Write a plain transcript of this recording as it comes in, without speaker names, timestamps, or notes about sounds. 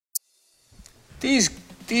These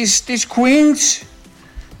these queens,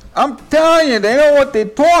 I'm telling you, they know what they're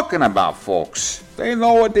talking about, folks. They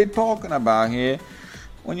know what they're talking about here.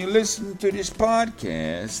 When you listen to this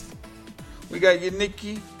podcast, we got your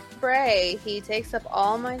Nikki. Bray, he takes up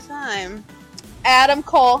all my time. Adam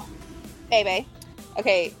Cole, baby.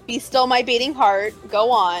 Okay, be still my beating heart.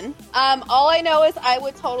 Go on. All I know is I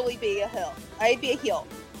would totally be a heel. I'd be a heel.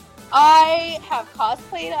 I have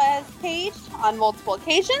cosplayed as Paige on multiple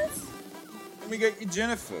occasions. Let me get you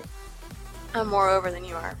Jennifer. I'm more over than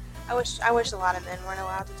you are. I wish a lot of men weren't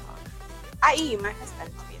allowed to talk. I.e. my husband,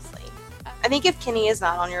 obviously. I think if Kenny is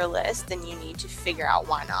not on your list, then you need to figure out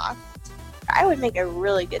why not. I would make a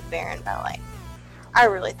really good Baron Ballet. I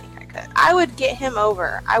really think I could. I would get him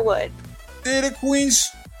over. I would. They're the queens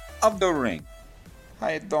of the ring. How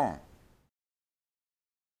you doing?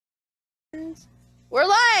 We're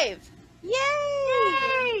live!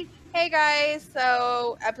 Yay! Hey guys,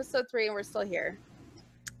 so episode 3 and we're still here.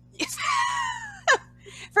 Yes.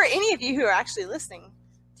 For any of you who are actually listening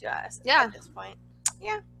to us at this point.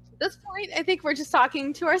 Yeah. At this point, I think we're just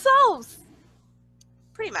talking to ourselves.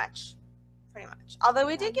 Pretty much. Although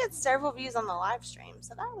we did get several views on the live stream,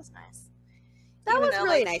 so that was nice. That was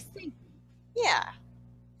really nice. Yeah.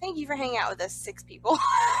 Thank you for hanging out with us 6 people.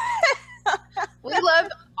 We love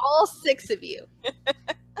all 6 of you.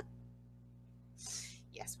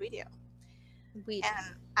 Yes, we do.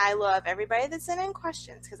 And I love everybody that sent in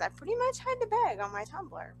questions because I pretty much had to beg on my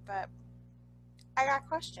Tumblr, but I got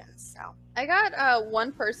questions, so. I got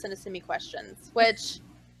one person to send me questions, which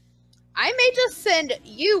I may just send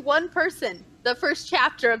you one person the first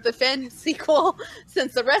chapter of the Finn sequel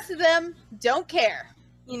since the rest of them don't care.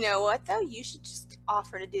 You know what, though? You should just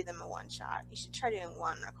offer to do them a one-shot. You should try doing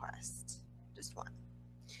one request. Just one.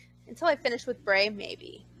 Until I finish with Bray,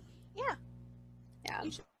 maybe. Yeah.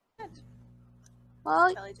 You should. Well,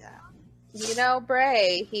 Totally do that. you know,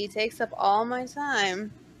 Bray, he takes up all my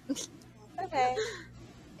time. Okay.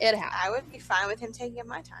 It happens. I would be fine with him taking up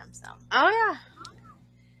my time, so. Oh, yeah.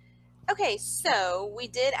 Okay, so we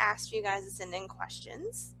did ask you guys to send in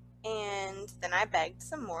questions, and then I begged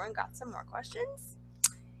some more and got some more questions.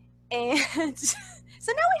 And so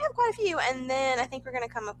now we have quite a few, and then I think we're going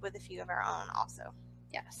to come up with a few of our own also.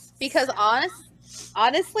 Yes. Because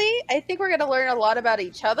honestly, I think we're going to learn a lot about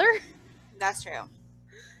each other. That's true.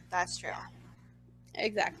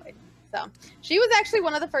 Exactly. So she was actually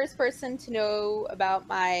one of the first person to know about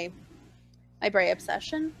my Bray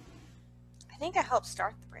obsession. I think I helped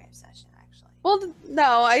start the Bray obsession, actually. Well,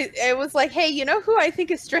 no, it was like, hey, you know who I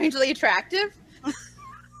think is strangely attractive?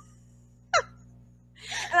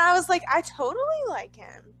 And I was like, I totally like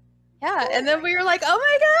him. Yeah, and then we were like, oh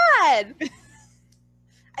my god!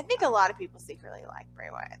 I think a lot of people secretly like Bray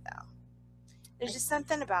Wyatt, though. There's just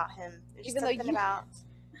something about him. There's just something about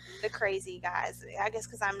the crazy guys. I guess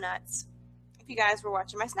because I'm nuts. If you guys were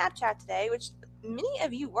watching my Snapchat today, which many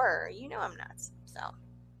of you were, you know I'm nuts. So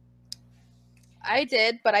I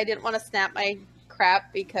did, but I didn't want to snap my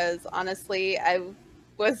crap because honestly, I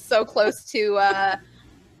was so close to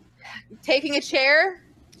taking a chair,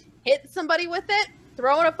 hitting somebody with it,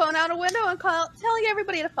 throwing a phone out a window, and telling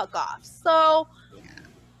everybody to fuck off. So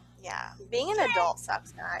yeah, being an adult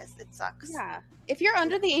sucks, guys. It sucks. Yeah. If you're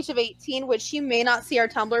under the age of 18, which you may not see our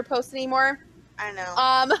Tumblr post anymore. I know.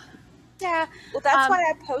 Yeah. Well, that's why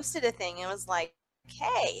I posted a thing. It was like,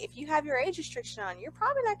 hey, if you have your age restriction on, you're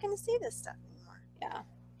probably not going to see this stuff anymore. Yeah.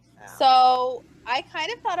 So I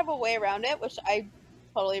kind of thought of a way around it, which I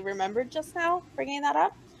totally remembered just now, bringing that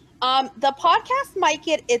up. The podcast might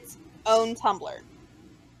get its own Tumblr.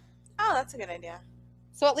 Oh, that's a good idea.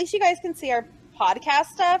 So at least you guys can see our podcast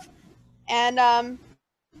stuff and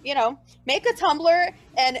make a Tumblr.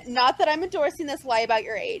 And not that I'm endorsing this lie about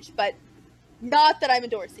your age, but not that I'm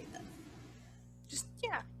endorsing this. Just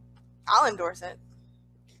I'll endorse it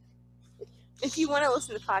if you want to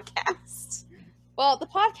listen to the podcast. Well, the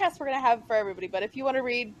podcast we're gonna have for everybody, but if you want to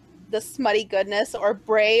read the smutty goodness or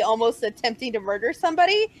Bray almost attempting to murder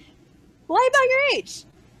somebody, lie about your age.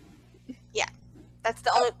 Yeah, that's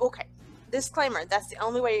the only disclaimer. That's the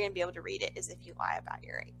only way you're gonna be able to read it is if you lie about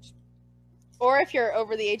your age, or if you're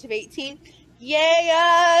over the age of 18. Yay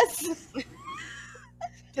us!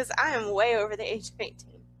 Because I am way over the age of 18.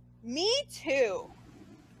 Me too.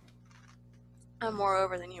 I'm more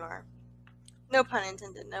over than you are. No pun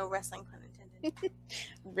intended. No wrestling pun intended.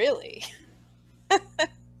 Really?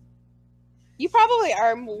 You probably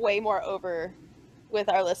are way more over with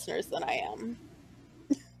our listeners than I am.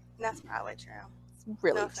 That's probably true. It's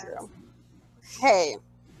really true. Hey,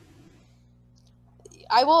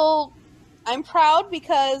 I'm proud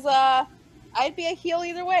because I'd be a heel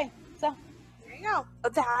either way. So there you go. Oh,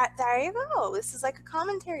 there you go. This is like a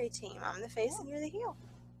commentary team. I'm the face and you're the heel.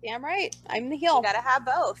 Damn right. I'm the You heel. gotta have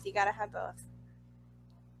both.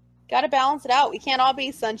 Gotta balance it out. We can't all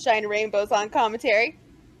be sunshine and rainbows on commentary.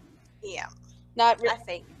 Yeah. Not I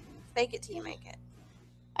fake it till you make it.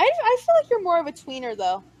 I feel like you're more of a tweener,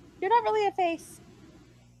 though. You're not really a face.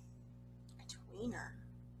 A tweener.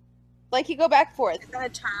 Like, you go back and forth. Is that a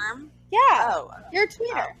term? Yeah. Oh. You're a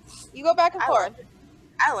tweener. You go back and forth.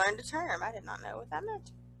 I learned a term. I did not know what that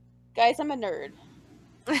meant. Guys, I'm a nerd.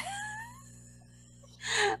 I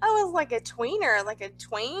was like a tweener, like a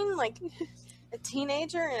tween, like a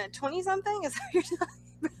teenager and a 20-something? Is that what you're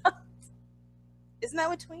talking about? Isn't that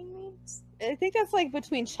what tween means? I think that's like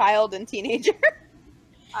between child and teenager.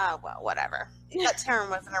 Well, whatever. That term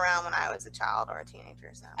wasn't around when I was a child or a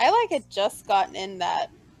teenager, so. I like had just gotten in that,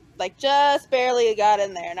 like just barely got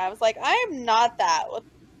in there, and I was like, I am not that.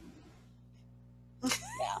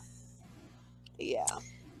 Yeah. Yeah.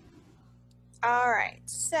 All right.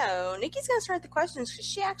 So Nikki's gonna start the questions because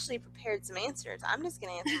she actually prepared some answers. I'm just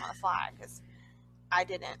gonna answer them on the fly because I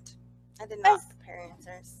did not prepare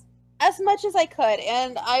answers. As much as I could,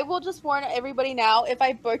 and I will just warn everybody now, if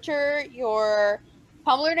I butcher your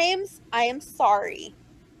Tumblr names, I am sorry,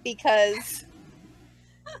 because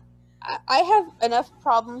I have enough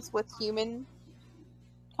problems with human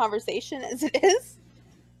conversation as it is.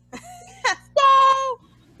 So,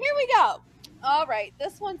 here we go. All right,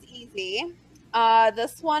 this one's easy.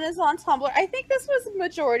 This one is on Tumblr. I think this was a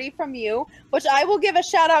majority from you, which I will give a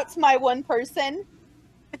shout out to my one person.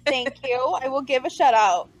 Thank you. I will give a shout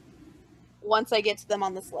out once I get to them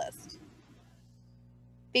on this list.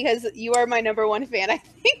 Because you are my number one fan, I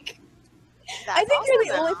think. I think you're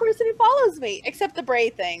the only person who follows me, except the Bray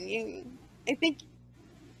thing. I think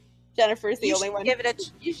Jennifer's the only one.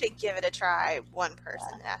 You should give it a try. One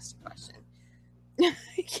person asked a question.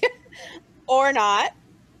 Or not,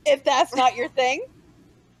 if that's not your thing.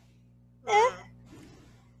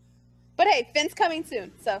 But hey, Finn's coming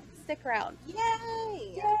soon, so stick around.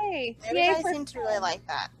 Yay! Yay! Everybody seems to really like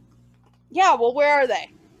that. Yeah, well, where are they?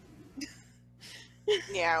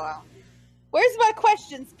 Yeah, well. Where's my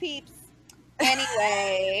questions, peeps?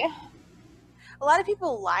 Anyway. A lot of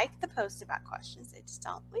people like the post about questions. They just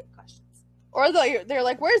don't leave questions. Or they're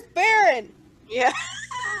like, where's Baron? Yeah.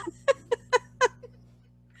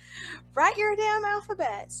 Write your damn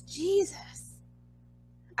alphabets. Jesus.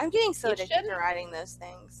 I'm getting so addicted to writing those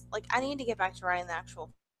things. Like, I need to get back to writing the actual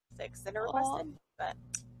fics that are requested. But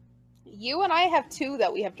you and I have 2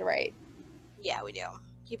 that we have to write. Yeah, we do.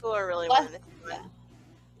 People are really wanting to do it.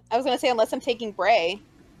 I was going to say, unless I'm taking Bray.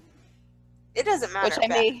 It doesn't matter.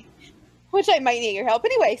 Which I might need your help.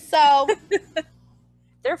 Anyway, so.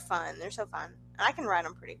 They're fun. They're so fun. And I can write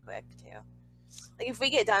them pretty quick, too. Like, if we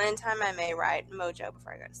get done in time, I may write Mojo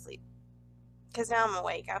before I go to sleep. Because now I'm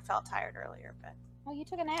awake. I felt tired earlier, but. Oh, you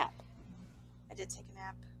took a nap. I did take a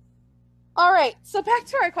nap. All right, so back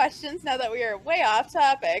to our questions now that we are way off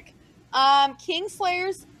topic.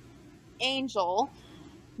 Kingslayer's Angel.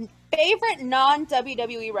 Favorite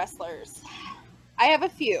non-WWE wrestlers? I have a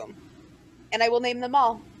few, and I will name them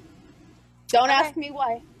all. Don't ask me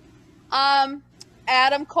why.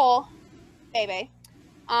 Adam Cole, Bebe.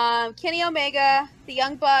 Kenny Omega, the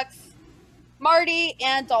Young Bucks, Marty,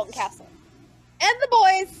 and Dalton Castle. And the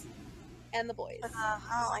boys. I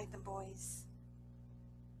don't like the boys.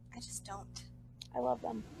 I just don't. I love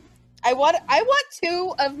them. I want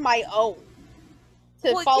 2 of my own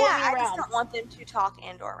to follow me around. I just don't want them to talk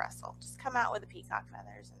and/or wrestle. Just come out with the peacock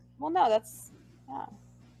feathers. Well, no, that's. Yeah.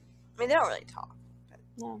 I mean, they don't really talk, but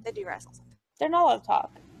no. They do wrestle sometimes. They're not allowed to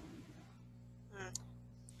talk.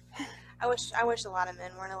 I wish a lot of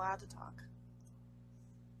men weren't allowed to talk.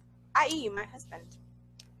 I.e., my husband.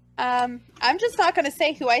 I'm just not going to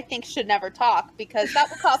say who I think should never talk because that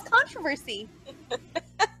will cause controversy.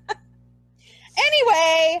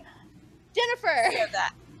 Anyway, Jennifer. Yeah,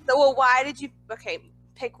 that. So, well, why did you? Okay,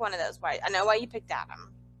 pick one of those. Why? I know why you picked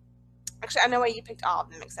Adam. Actually, I know why you picked all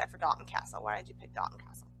of them except for Dalton Castle. Why did you pick Dalton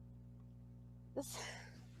Castle? This is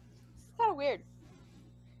kind of weird.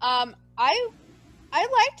 I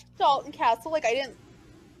liked Dalton Castle. Like, I didn't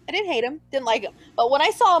hate him. Didn't like him. But when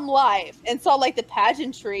I saw him live and saw, like, the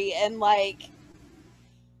pageantry and, like,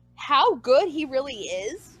 how good he really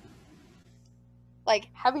is, like,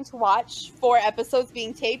 having to watch 4 episodes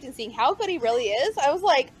being taped and seeing how good he really is, I was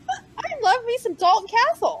like, I love me some Dalton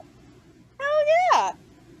Castle. Hell yeah.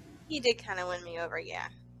 He did kind of win me over, yeah.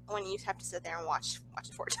 When you have to sit there and watch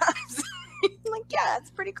it 4 times. I'm like, yeah, that's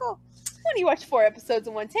pretty cool. When you watch 4 episodes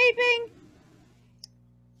in one taping.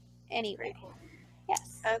 Anyway. Cool.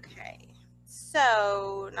 Yes. Okay.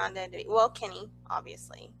 So, non-WWE. Well, Kenny,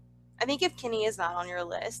 obviously. I think if Kenny is not on your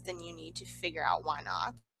list, then you need to figure out why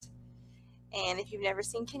not. And if you've never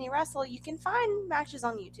seen Kenny wrestle, you can find matches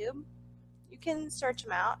on YouTube. You can search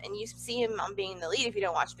him out, and you see him on Being the Elite. If you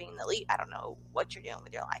don't watch Being the Elite, I don't know what you're doing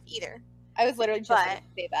with your life either. I was literally just going to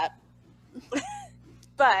say that.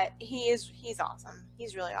 But he's awesome.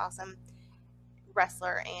 He's really awesome.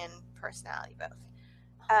 Wrestler and personality both.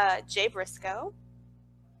 Jay Briscoe,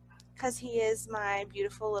 because he is my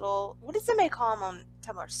beautiful little, what does somebody call him on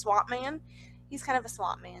Tumblr? Swamp Man? He's kind of a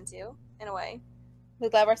swamp man too, in a way. We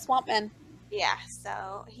love our swamp men. Yeah,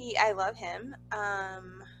 so I love him.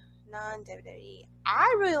 Non-WWE.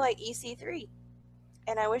 I really like EC3.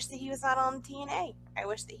 And I wish that he was not on TNA. I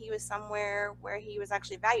wish that he was somewhere where he was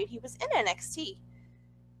actually valued. He was in NXT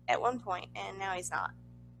at one point, and now he's not.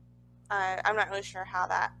 I'm not really sure how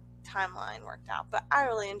that timeline worked out, but I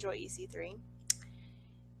really enjoy EC3.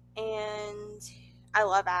 And I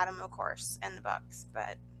love Adam, of course, and the Bucks,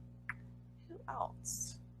 but who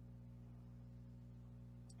else?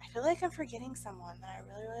 I feel like I'm forgetting someone that I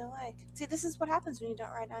really, really like. See, this is what happens when you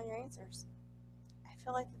don't write down your answers. I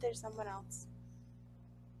feel like there's someone else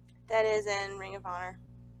that is in Ring of Honor.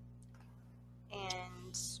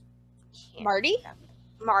 And Marty?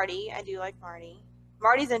 Marty. I do like Marty.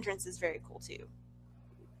 Marty's entrance is very cool, too.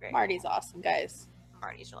 Marty's awesome, guys.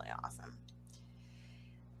 Marty's really awesome.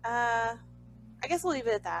 I guess we'll leave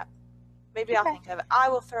it at that. Maybe I'll think of it. I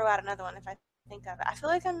will throw out another one if I think of it. I feel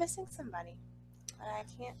like I'm missing somebody. I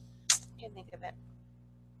can't think of it.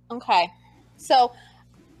 Okay. So,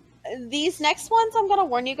 these next ones, I'm going to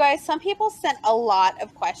warn you guys, some people sent a lot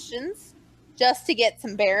of questions just to get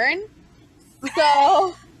some Baron.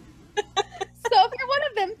 So, if you're one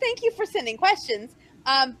of them, thank you for sending questions.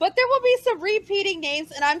 But there will be some repeating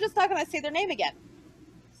names, and I'm just not going to say their name again.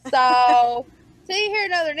 So, till you hear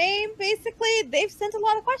another name, basically, they've sent a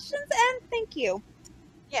lot of questions, and thank you.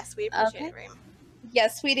 Yes, we appreciate it, Reem.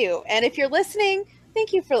 Yes, we do. And if you're listening,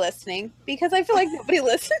 thank you for listening, because I feel like nobody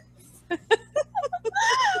listens.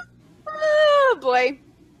 Oh, boy.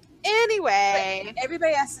 Anyway. But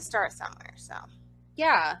everybody has to start somewhere, so.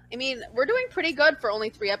 Yeah. I mean, we're doing pretty good for only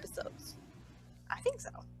 3 episodes. I think so.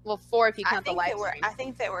 Well, 4 if you count the live stream. I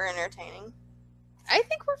think that we're entertaining. I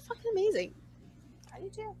think we're fucking amazing. I do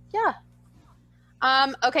too. Yeah.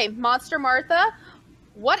 Okay, Monster Martha,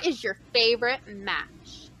 what is your favorite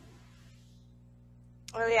match?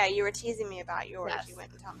 Oh, yeah, you were teasing me about yours. Yes. You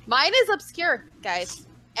went and told me. Mine is obscure, guys.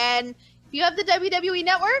 And if you have the WWE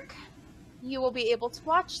Network, you will be able to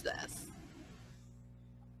watch this.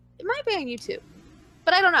 It might be on YouTube,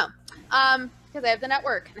 but I don't know. Because I have the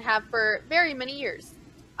network and have for very many years.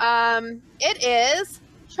 It is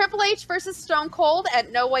Triple H versus Stone Cold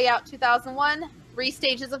at No Way Out 2001, 3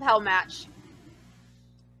 Stages of Hell match.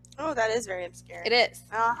 Oh, that is very obscure. It is.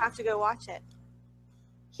 I'll have to go watch it.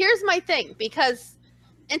 Here's my thing, because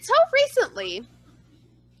until recently,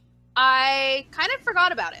 I kind of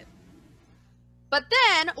forgot about it. But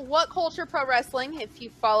then, What Culture Pro Wrestling, if you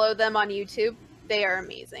follow them on YouTube, they are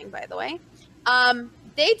amazing, by the way.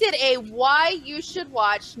 They did a Why You Should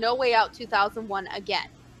Watch No Way Out 2001 again.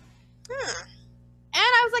 And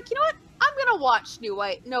I was like, you know what? I'm going to watch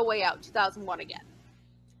No Way Out 2001 again.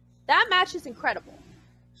 That match is incredible.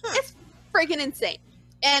 It's freaking insane.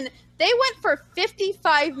 And they went for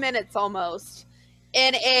 55 minutes almost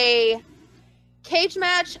in a cage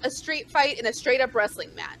match, a street fight, and a straight-up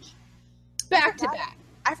wrestling match. Back to back.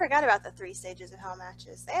 I forgot about the 3 Stages of Hell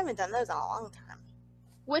matches. They haven't done those in a long time.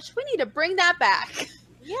 Which we need to bring that back.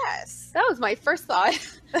 Yes. That was my first thought.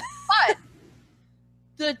 But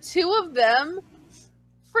the 2 of them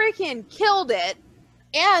freaking killed it.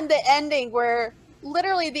 And the ending where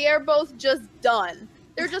literally they are both just done.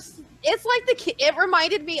 They're just, it's like it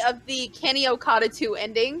reminded me of the Kenny Okada 2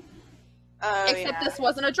 ending. Oh, except this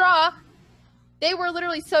wasn't a draw. They were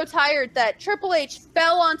literally so tired that Triple H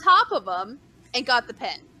fell on top of them and got the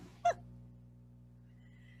pin.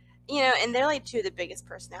 You know, and they're like 2 of the biggest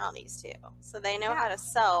personalities too. So they know how to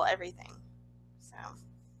sell everything.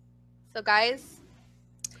 So guys,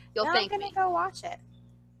 you'll now thank I'm me. gonna go watch it.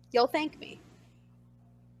 You'll thank me.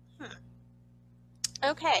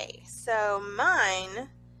 Okay, so mine,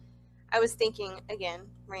 I was thinking again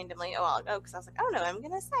randomly a while ago because I was like, I don't know what I'm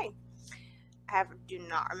gonna say. I do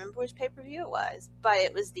not remember which pay-per-view it was, but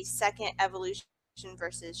it was the second Evolution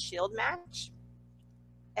versus Shield match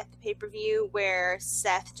at the pay-per-view where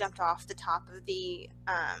Seth jumped off the top of the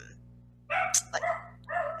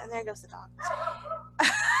and there goes the dog.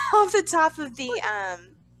 Off the top of the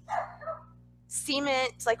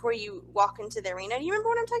cement, like where you walk into the arena. Do you remember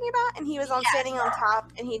what I'm talking about? And he was standing on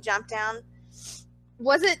top and he jumped down.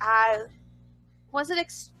 Was it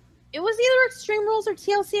It was either Extreme Rules or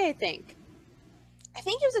TLC, I think. I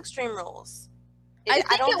think it was Extreme Rules. I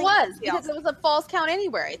think it was because it was a Falls Count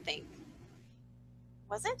Anywhere, I think.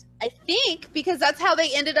 Was it? I think because that's how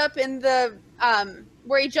they ended up in the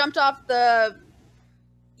where he jumped off the.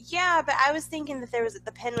 Yeah, but I was thinking that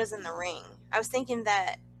the pin was in the ring. I was thinking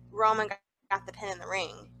that Roman got the pin in the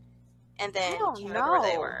ring, and then came over where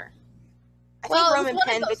they were. I think Roman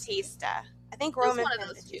pinned Batista. I think Roman pinned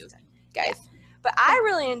Batista, guys. Yeah. But I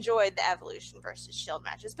really enjoyed the Evolution versus Shield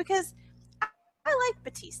matches because I like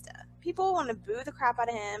Batista. People want to boo the crap out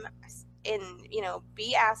of him and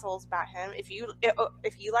be assholes about him. If you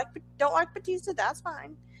don't like Batista, that's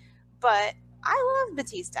fine. But I love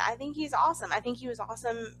Batista. I think he's awesome. I think he was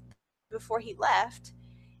awesome before he left.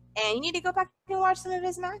 And you need to go back and watch some of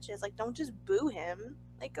his matches. Like, don't just boo him.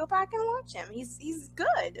 Like, go back and watch him. He's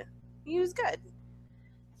good. He was good.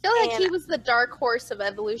 I feel like he was the dark horse of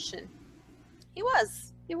Evolution. He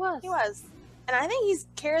was. And I think he's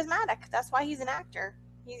charismatic. That's why he's an actor.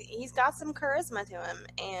 He's got some charisma to him.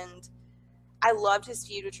 And I loved his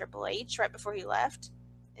feud with Triple H right before he left.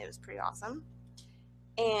 It was pretty awesome.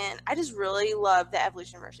 And I just really love the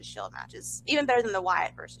Evolution versus Shield matches. Even better than the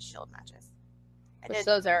Wyatt versus Shield matches.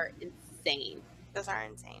 Those are insane. Those are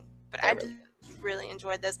insane. But I just really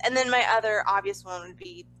enjoyed this. And then my other obvious one would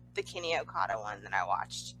be the Kenny Okada one that I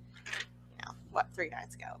watched, 3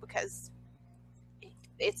 nights ago. Because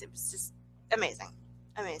it was just amazing.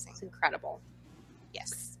 Amazing. It's incredible.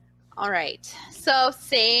 Yes. All right. So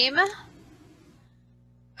same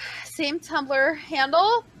Tumblr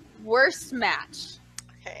handle. Worst match.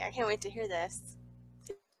 Okay, I can't wait to hear this.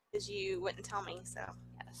 Because you wouldn't tell me, so.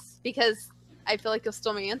 Yes. Because I feel like you'll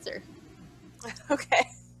steal my answer. Okay.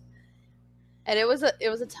 And it was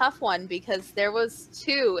a tough one because there was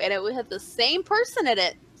 2 and it would have the same person in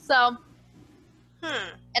it. So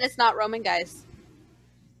and it's not Roman, guys.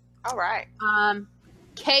 All right.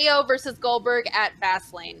 KO versus Goldberg at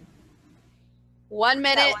Fastlane. 1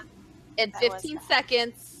 minute and 15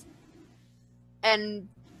 seconds. And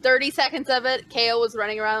 30 seconds of it, KO was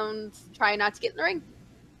running around trying not to get in the ring.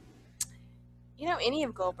 Any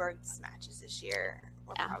of Goldberg's matches this year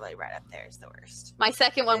were probably right up there as the worst. My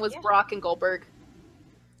second one was Brock and Goldberg.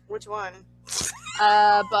 Which one?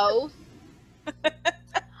 Both.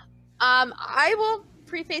 I will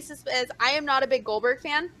preface this as I am not a big Goldberg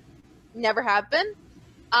fan. Never have been.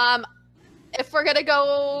 If we're gonna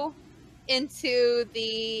go into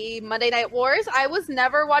the Monday Night Wars, I was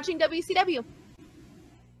never watching WCW.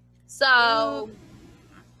 So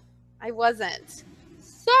I wasn't.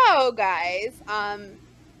 So guys,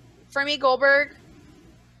 for me, Goldberg,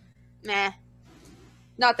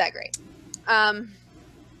 not that great.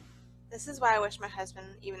 This is why I wish my husband,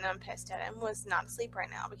 even though I'm pissed at him, was not asleep right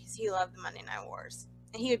now because he loved the Monday Night Wars.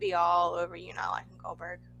 And he would be all over you not liking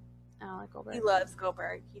Goldberg. I don't like Goldberg. He loves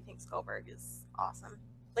Goldberg. He thinks Goldberg is awesome.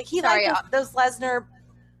 Like, he liked those Lesnar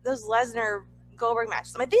Goldberg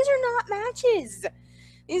matches. I'm like, these are not matches.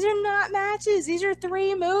 These are not matches. These are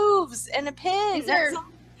 3 moves and a pin.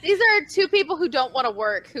 These are 2 people who don't want to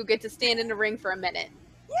work who get to stand in the ring for a minute.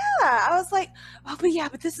 Yeah, I was like, but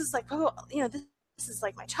this is like, this is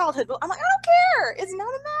like my childhood. I'm like, I don't care. It's not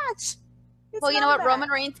a match. Well, you know what? Roman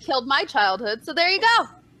Reigns killed my childhood, so there you go.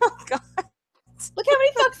 Oh, God. Look how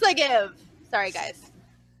many fucks I give. Sorry, guys.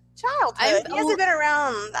 Childhood? He hasn't been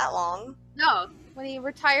around that long. No, when he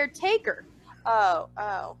retired Taker.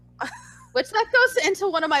 Oh. Which that goes into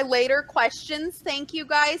one of my later questions. Thank you,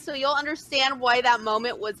 guys. So you'll understand why that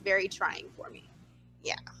moment was very trying for me.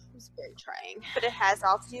 Yeah. It was very trying. But it has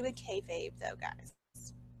all to do with kayfabe, though, guys.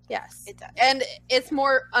 Yes. It does. And it's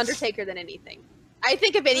more Undertaker than anything. I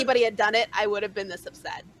think if anybody had done it, I would have been this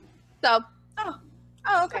upset. So. Oh,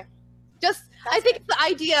 okay. I think it's the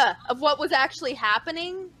idea of what was actually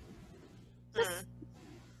happening.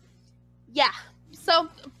 Yeah. So,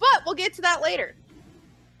 but we'll get to that later.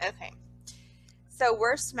 Okay. So,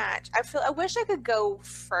 worst match. I wish I could go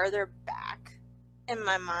further back in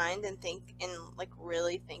my mind and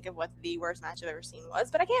really think of what the worst match I've ever seen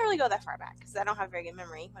was, but I can't really go that far back because I don't have a very good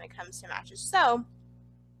memory when it comes to matches. So,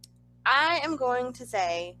 I am going to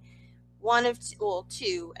say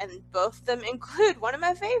 2, and both of them include one of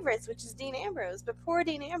my favorites, which is Dean Ambrose. But poor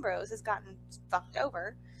Dean Ambrose has gotten fucked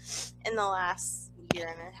over in the last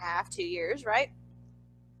 1.5 to 2 years, right?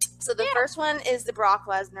 So the first one is the Brock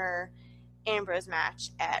Lesnar Ambrose match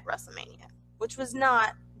at WrestleMania, which was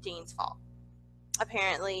not Dean's fault.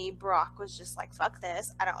 Apparently, Brock was just like, fuck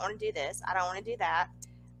this. I don't want to do this. I don't want to do that.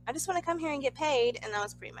 I just want to come here and get paid. And that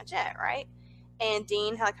was pretty much it, right? And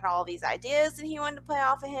Dean had all these ideas that he wanted to play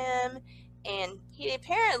off of him. And he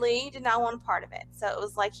apparently did not want a part of it. So it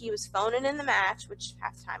was like he was phoning in the match, which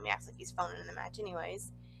half the time he acts like he's phoning in the match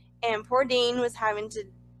anyways. And poor Dean was having to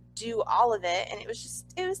do all of it, and it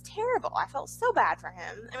was terrible. I felt so bad for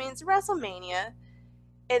him. I mean, it's WrestleMania,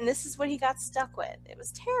 and this is what he got stuck with. It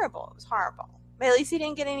was terrible. It was horrible. But at least he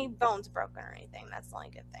didn't get any bones broken or anything. That's the only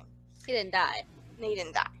good thing. He didn't die. And he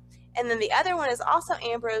didn't die. And then the other one is also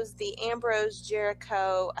the Ambrose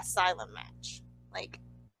Jericho Asylum match. Like,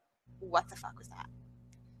 what the fuck was that?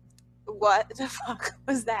 What the fuck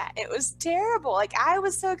was that? It was terrible. Like, I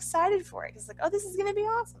was so excited for it. Because, like, oh, this is going to be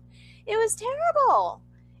awesome. It was terrible.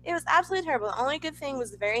 It was absolutely terrible. The only good thing was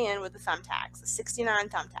the very end with the thumbtacks, the 69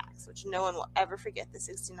 thumbtacks, which no one will ever forget the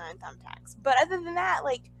 69 thumbtacks. But other than that,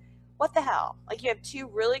 like, what the hell? Like, you have two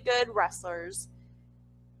really good wrestlers,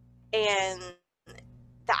 and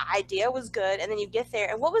the idea was good, and then you get there,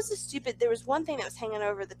 and what was the stupid? There was one thing that was hanging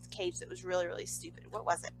over the cage that was really, really stupid. What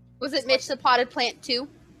was it? Was it Mitch the Potted Plant too?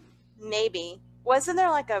 Maybe. Wasn't there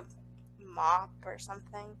like a mop or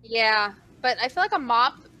something? Yeah, but I feel like a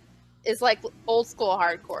mop is like old school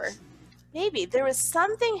hardcore. Maybe. There was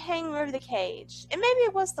something hanging over the cage, and maybe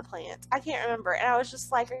it was the plant. I can't remember, and I was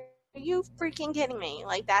just like, are you freaking kidding me?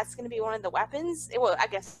 Like, that's going to be one of the weapons? Well, I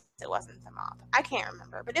guess it wasn't the mop. I can't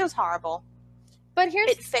remember, but it was horrible. But here's...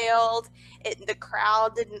 It failed. The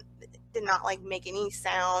crowd did not, like, make any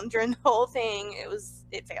sound during the whole thing.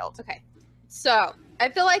 It failed. Okay. So, I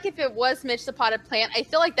feel like if it was Mitch the Potted Plant, I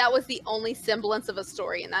feel like that was the only semblance of a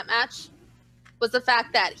story in that match. Was the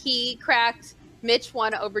fact that he cracked Mitch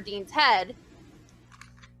one over Dean's head.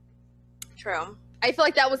 True. I feel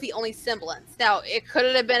like that was the only semblance. Now, it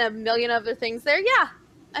could have been a million other things there. Yeah.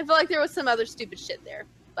 I feel like there was some other stupid shit there.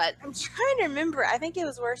 But I'm trying to remember. I think it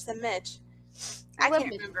was worse than Mitch. I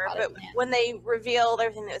can't remember. But when they revealed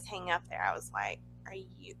everything that was hanging up there, I was like,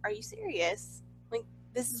 are you serious? Like,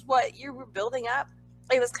 this is what you were building up?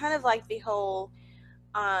 It was kind of like the whole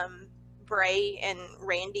Bray and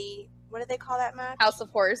Randy, what did they call that match? House of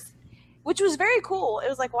Horrors. Which was very cool. It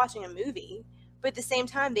was like watching a movie. But at the same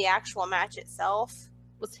time, the actual match itself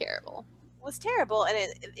was terrible. And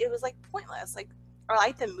it was like pointless. Like, or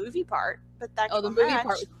like the movie part, but the movie part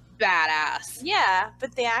was badass. Yeah,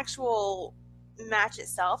 but the actual match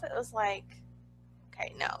itself, it was like,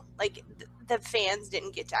 okay, no, like the fans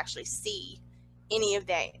didn't get to actually see any of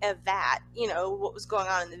that, you know, what was going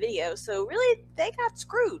on in the video. So really, they got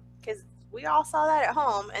screwed because we all saw that at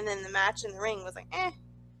home, and then the match in the ring was like,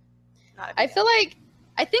 I feel like,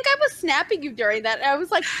 I think I was snapping you during that, and I was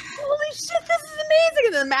like, holy shit, this is amazing!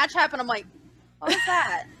 And then the match happened, I'm like, what was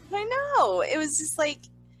that? I know. It was just like,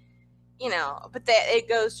 you know, but it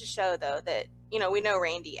goes to show, though, that, you know, we know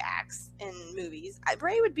Randy acts in movies.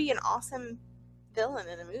 Bray would be an awesome villain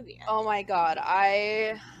in a movie. Oh my god,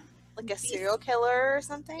 like a serial killer or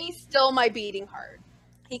something? He's still my beating heart.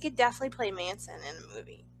 He could definitely play Manson in a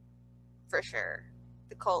movie. For sure.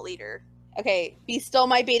 The cult leader. Okay, be still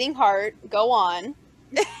my beating heart. Go on.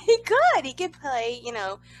 He could. He could play, you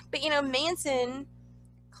know. But, you know, Manson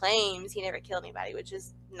claims he never killed anybody, which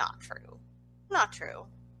is not true. Not true.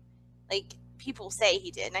 Like, people say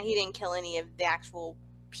he did. Now, he didn't kill any of the actual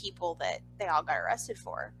people that they all got arrested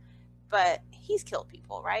for. But he's killed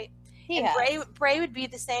people, right? And Bray would be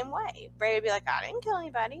the same way. Bray would be like, I didn't kill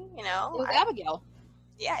anybody, you know. It was Abigail.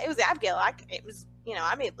 Yeah, it was Abigail. It was, you know,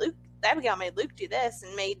 Abigail made Luke do this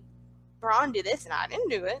and made Braun do this, and I didn't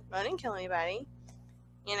do it. I didn't kill anybody,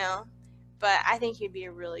 you know. But I think he'd be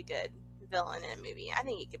a really good villain in a movie. I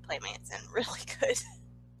think he could play Manson really good.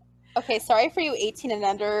 Okay, sorry for you 18 and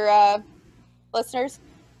under listeners.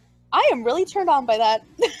 I am really turned on by that.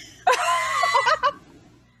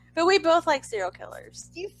 But we both like serial killers.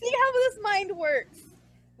 Do you see how this mind works?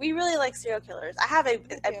 We really like serial killers. I have a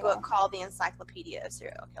book called The Encyclopedia of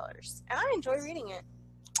Serial Killers, and I enjoy reading it.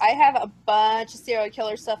 I have a bunch of serial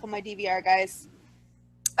killer stuff on my DVR, guys.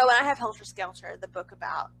 Oh, and I have Helter Skelter, the book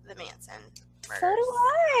about the Manson murders. So do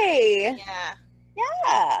I. Yeah.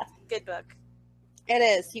 Yeah. Good book. It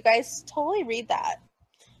is. You guys totally read that.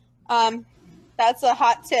 That's a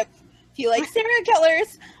hot tip. If you like serial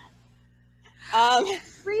killers,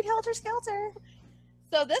 read Helter Skelter.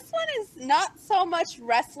 So this one is not so much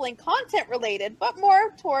wrestling content related, but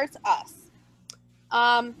more towards us.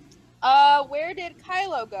 Where did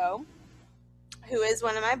Kylo go? Who is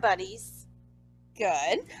one of my buddies.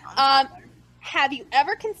 Good. Have you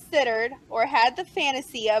ever considered or had the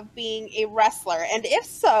fantasy of being a wrestler? And if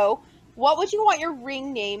so, what would you want your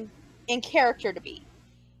ring name and character to be?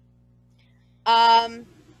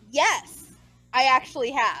 Yes, I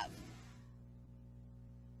actually have.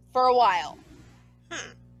 For a while.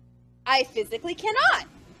 I physically cannot.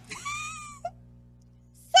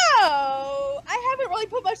 So, I haven't really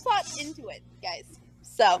put much thought into it, guys.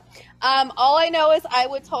 So, all I know is I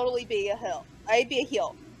would totally be a heel. I'd be a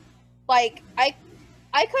heel. Like, I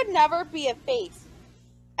could never be a face.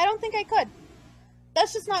 I don't think I could.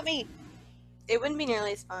 That's just not me. It wouldn't be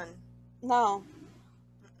nearly as fun. No.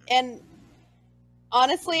 And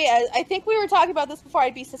honestly, I think we were talking about this before.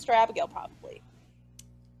 I'd be Sister Abigail, probably.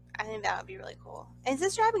 I think that would be really cool. And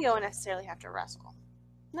Sister Abigail wouldn't necessarily have to wrestle.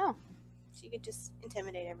 No. She could just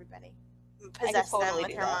intimidate everybody. Possess them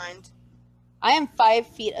with her mind. I am 5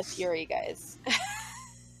 feet of fury, guys.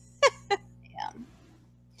 Yeah.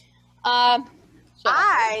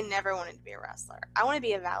 I never wanted to be a wrestler. I want to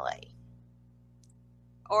be a valet.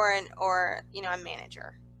 Or a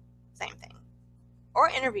manager. Same thing. Or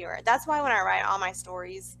interviewer. That's why when I write all my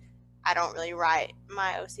stories, I don't really write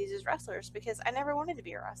my OCs as wrestlers, because I never wanted to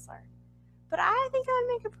be a wrestler. But I think I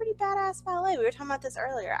would make a pretty badass valet. We were talking about this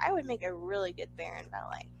earlier. I would make a really good Baron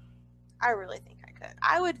valet. I really think I could.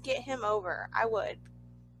 I would get him over. I would.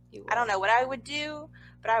 I don't know what I would do,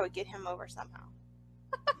 but I would get him over somehow.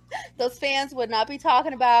 Those fans would not be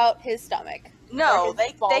talking about his stomach. No,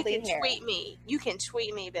 they can tweet me. You can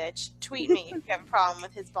tweet me, bitch. Tweet me if you have a problem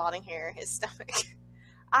with his balding hair, his stomach.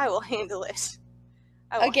 I will handle it.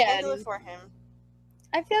 I will handle it for him.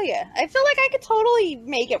 I feel you. I feel like I could totally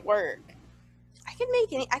make it work.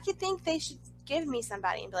 I could think they should give me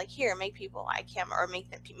somebody and be like, here, make people like him, or make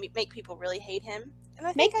people really hate him. And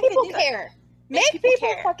I think make people care. Make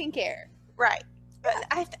people fucking care. Right. But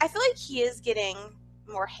I feel like he is getting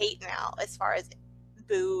more hate now as far as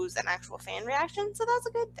boos and actual fan reactions, so that's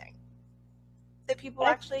a good thing. That people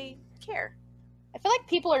actually care. I feel like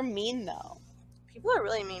people are mean, though. People are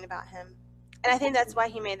really mean about him. And I think that's why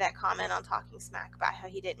he made that comment on Talking Smack about how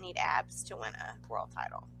he didn't need abs to win a world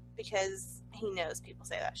title. Because he knows people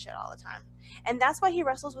say that shit all the time. And that's why he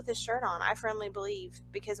wrestles with his shirt on, I firmly believe.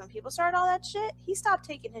 Because when people started all that shit, he stopped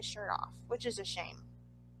taking his shirt off, which is a shame.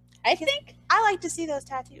 I think I like to see those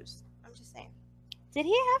tattoos. I'm just saying. Did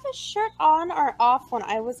he have his shirt on or off when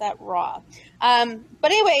I was at Raw?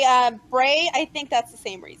 But anyway, Bray, I think that's the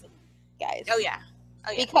same reason, guys. Oh, yeah.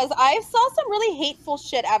 Because I saw some really hateful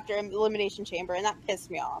shit after Elimination Chamber, and that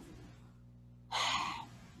pissed me off.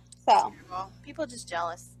 So. People are just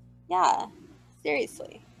jealous. Yeah.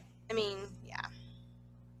 Seriously. I mean, yeah.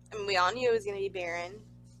 I mean, we all knew it was going to be Baron.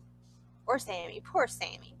 Or Sammy. Poor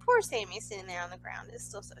Sammy. Poor Sammy sitting there on the ground. It's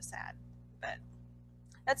still so sad. But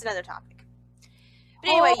that's another topic. But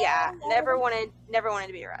anyway, yeah. Never wanted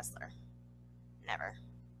to be a wrestler. Never.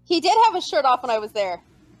 He did have his shirt off when I was there.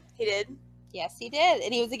 He did? Yes, he did.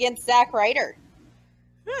 And he was against Zack Ryder.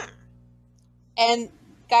 And,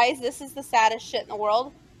 guys, this is the saddest shit in the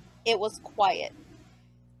world. It was quiet.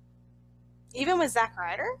 Even with Zack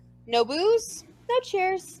Ryder? No boos, no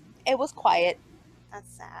cheers. It was quiet.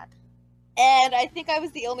 That's sad. And I think I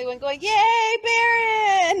was the only one going, yay,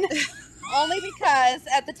 Baron! Only because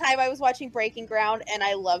at the time I was watching Breaking Ground, and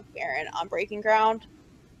I loved Baron on Breaking Ground.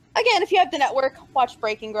 Again, if you have the network, watch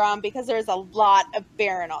Breaking Ground, because there's a lot of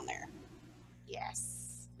Baron on there.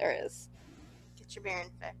 Yes. There is. Get your Baron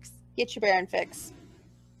fix. Get your Baron fix.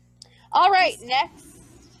 All right, next.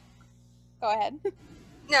 Go ahead.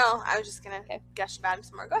 No, I was just going to gush about him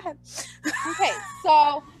some more. Go ahead. Okay,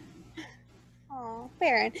 so... Oh,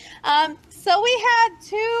 Baron. So we had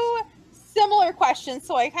 2 similar questions,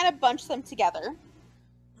 so I kind of bunched them together.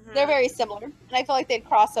 Mm-hmm. They're very similar, and I feel like they'd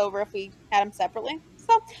cross over if we had them separately.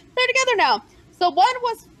 So they're together now. So one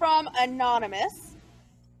was from Anonymous,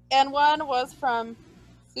 and one was from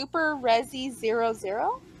Super Resi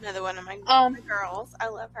 00. Another one of my girls. I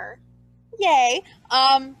love her. Yay.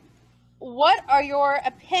 What are your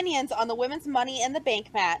opinions on the women's Money in the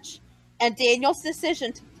Bank match and Daniel's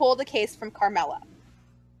decision to pull the case from Carmella?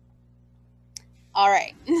 All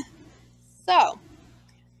right. So,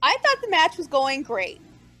 I thought the match was going great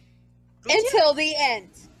until the end.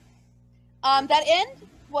 That end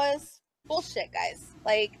was bullshit, guys.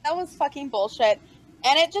 Like, that was fucking bullshit.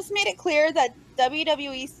 And it just made it clear that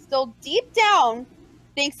WWE still deep down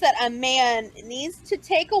thinks that a man needs to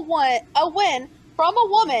take a win from a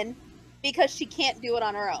woman because she can't do it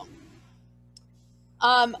on her own.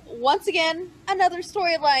 Once again, another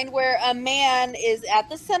storyline where a man is at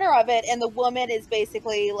the center of it and the woman is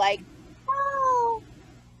basically like, oh,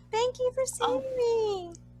 thank you for seeing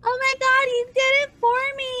me. Oh my God, you did it for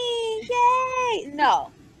me. Yay.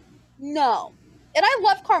 No. And I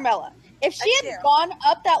love Carmella. If she had gone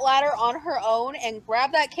up that ladder on her own and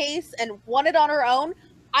grabbed that case and won it on her own,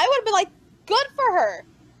 I would have been like, good for her.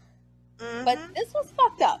 Mm-hmm. But this was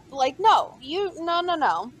fucked up. Like, no.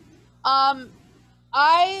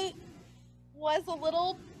 I was a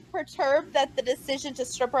little perturbed that the decision to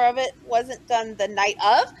strip her of it wasn't done the night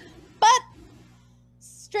of, but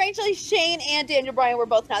strangely, Shane and Daniel Bryan were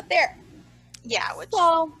both not there. Yeah, which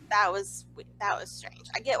So, that was strange.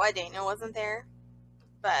 I get why Daniel wasn't there,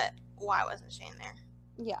 but why wasn't Shane there?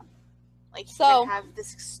 yeah. Like, So- you're gonna have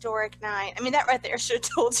this historic night. I mean, that right there should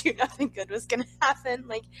have told you nothing good was gonna happen.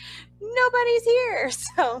 Like, nobody's here,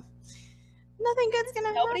 so nothing good's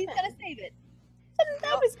gonna Nobody's happen. gonna save it.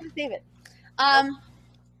 Nobody's gonna save it.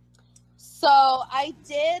 So I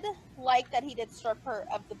did like that he did strip her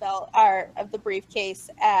of the belt or of the briefcase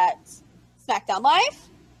at SmackDown Live.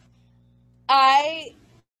 I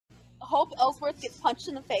hope Ellsworth gets punched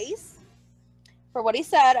in the face for what he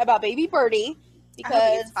said about Baby Birdie I hope he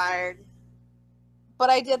because. gets fired. But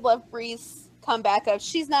I did love Bree's comeback of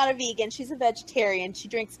she's not a vegan, she's a vegetarian, she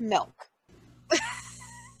drinks milk.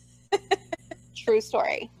 True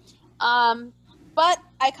story. But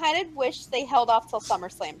I kind of wish they held off till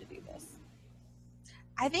SummerSlam to do this.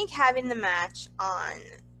 I think having the match on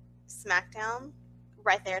SmackDown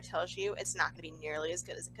right there tells you it's not going to be nearly as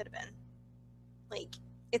good as it could have been. Like,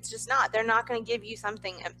 it's just not. They're not going to give you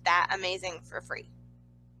something that amazing for free.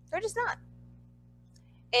 They're just not.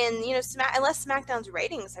 And, you know, unless SmackDown's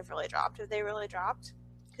ratings have really dropped. Have they really dropped?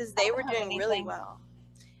 Because they were doing really well.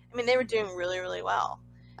 I mean, they were doing really, really well.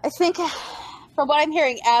 I think, from what I'm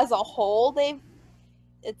hearing, as a whole,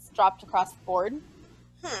 it's dropped across the board.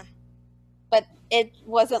 But it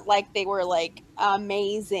wasn't like they were like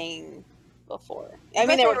amazing before. I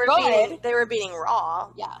mean, they were good. They were beating Raw,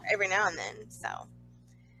 Yeah. every now and then. So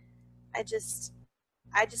I just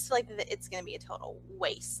feel like that it's going to be a total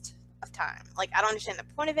waste of time. Like, I don't understand the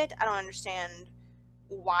point of it. I don't understand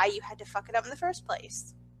why you had to fuck it up in the first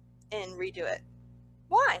place and redo it.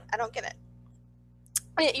 Why? I don't get it.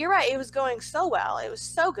 You're right. It was going so well. It was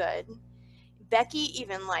so good. Becky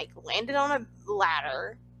even like landed on a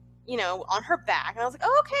ladder, you know, on her back. And I was like,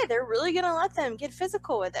 oh, okay, they're really going to let them get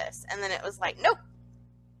physical with this. And then it was like, nope.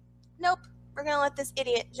 We're going to let this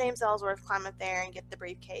idiot James Ellsworth climb up there and get the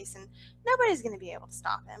briefcase. And nobody's going to be able to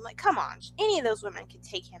stop him. Like, come on. Any of those women could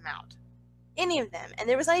take him out. Any of them. And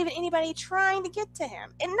there was not even anybody trying to get to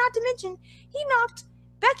him. And not to mention, he knocked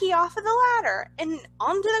Becky off of the ladder and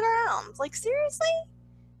onto the ground. Like, seriously?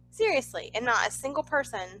 Seriously. And not a single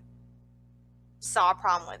person saw a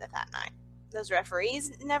problem with it that night. Those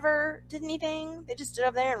referees never did anything. They just stood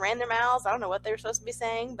up there and ran their mouths. I don't know what they were supposed to be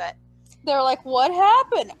saying, but They were like, what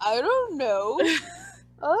happened? I don't know. I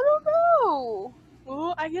don't know.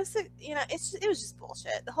 well, I guess it was just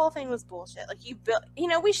bullshit. The whole thing was bullshit. Like,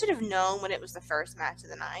 we should have known when it was the first match of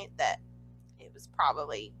the night that it was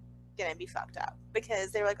probably gonna be fucked up,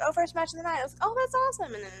 because they were like, oh, first match of the night. I was like, oh, that's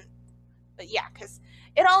awesome. And then, but yeah, because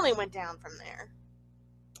it only went down from there.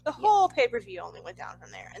 The whole pay-per-view only went down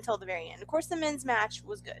from there until the very end. Of course, the men's match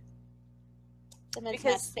was good. The men's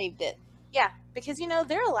match saved it. Yeah, because,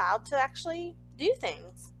 they're allowed to actually do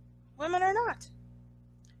things. Women are not.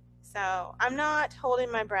 So, I'm not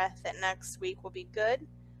holding my breath that next week will be good,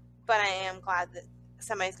 but I am glad that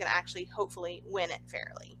somebody's going to actually, hopefully, win it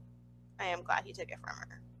fairly. I am glad he took it from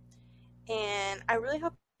her. And I really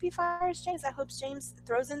hope he fires James. I hope James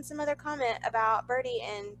throws in some other comment about Birdie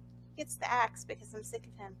and gets the axe, because I'm sick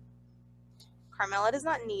of him. Carmella does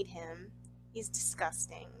not need him. He's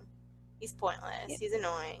disgusting. He's pointless. Yep. He's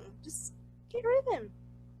annoying. Just get rid of him.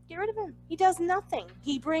 Get rid of him. He does nothing.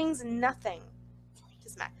 He brings nothing to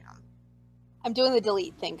SmackDown. I'm doing the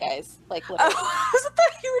delete thing, guys. Like, literally. Oh, I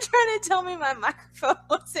thought you were trying to tell me my microphone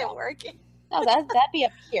wasn't working. No, that'd be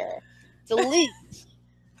up here. Delete.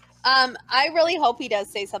 I really hope he does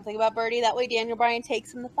say something about Birdie. That way Daniel Bryan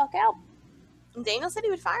takes him the fuck out. And Daniel said he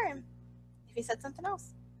would fire him if he said something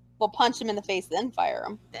else. We'll punch him in the face, then fire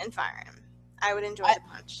him. Then fire him. I would enjoy the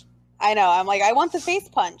punch. I know. I'm like, I want the face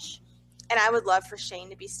punch. And I would love for Shane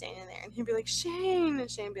to be standing there, and he'd be like, Shane! And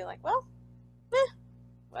Shane would be like, well,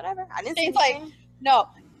 whatever. I didn't Shane's say like, anything. no.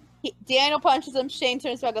 Daniel punches him. Shane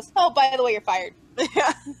turns around and goes, oh, by the way, you're fired.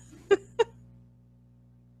 Yeah.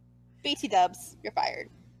 BT dubs, you're fired.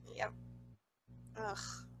 Yep. Ugh.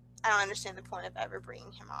 I don't understand the point of ever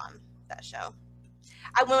bringing him on that show.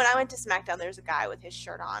 When I went to SmackDown, there was a guy with his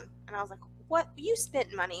shirt on, and I was like, what? You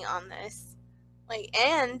spent money on this. Like,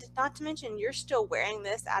 and not to mention, you're still wearing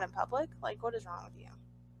this out in public? Like, what is wrong with you?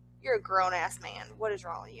 You're a grown-ass man. What is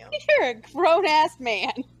wrong with you? You're a grown-ass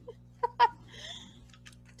man.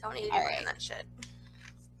 Don't need to be All wearing right. that shit.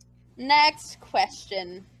 Next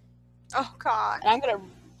question. Oh, God. And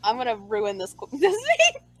I'm gonna ruin this. This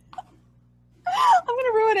thing. I'm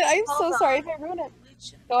gonna ruin it. I'm Hold so on. sorry if I ruin it.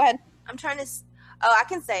 Lucha. Go ahead. I'm trying to... Oh, I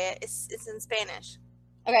can say it. It's in Spanish.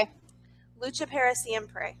 Okay. Lucha para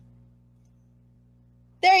siempre.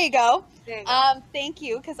 There you go. There you go. Thank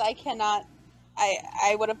you, because I cannot.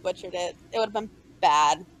 I would have butchered it. It would have been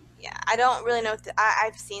bad. Yeah, I don't really know.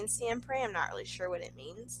 I've seen siempre. I'm not really sure what it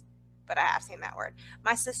means, but I have seen that word.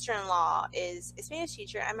 My sister-in-law is a Spanish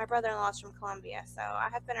teacher, and my brother-in-law is from Colombia, so I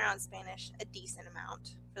have been around Spanish a decent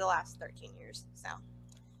amount for the last 13 years. So,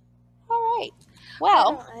 All right.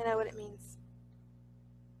 Well, I know what it means.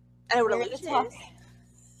 I know what a we're leech gonna is.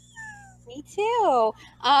 me too.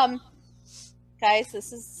 Guys,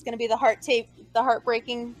 this is going to be the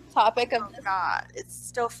heartbreaking topic of Oh God, it's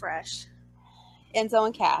still fresh. Enzo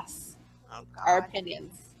and Cass. Oh God. Our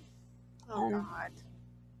opinions. Oh God.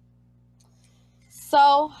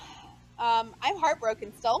 So, I'm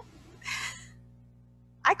heartbroken still.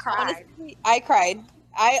 I cried. Honestly, I cried.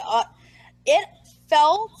 It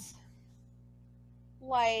felt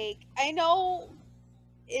like, I know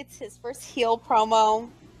it's his first heel promo,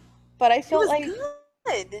 but I felt like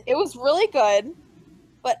good. it was really good.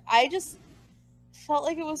 But I just felt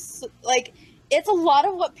like it was like, it's a lot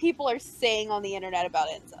of what people are saying on the internet about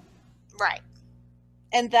Enzo. Right.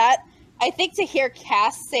 And that, I think to hear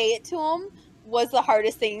Cass say it to him was the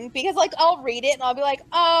hardest thing, because like I'll read it and I'll be like,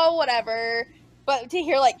 oh, whatever. But to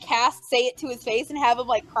hear like Cass say it to his face and have him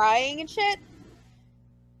like crying and shit.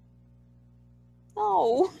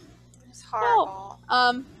 No. It was horrible.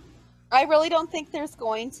 No. I really don't think there's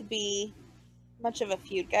going to be much of a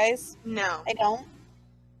feud, guys. No. I don't.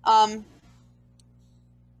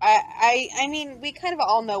 I mean, we kind of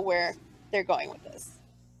all know where they're going with this.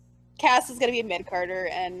 Cass is going to be a mid-carder,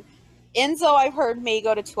 and Enzo, I've heard, may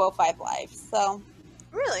go to 205 Live. So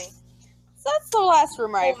Really? that's the last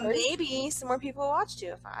rumor I've Well, heard. maybe some more people watch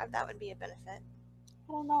 205. That would be a benefit.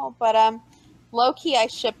 I don't know, but low-key, I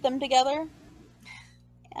shipped them together,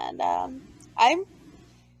 and I'm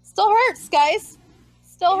still hurts, guys.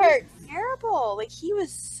 Still hurts. Terrible. Like, he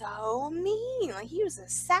was so mean. Like, he was a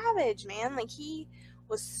savage, man. Like, he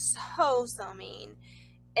was so mean.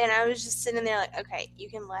 And I was just sitting there like, okay, you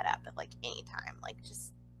can let up at like any time. Like,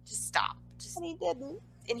 just stop. And he didn't.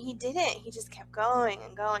 And he didn't. He just kept going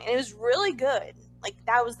and going. And it was really good. Like,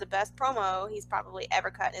 that was the best promo he's probably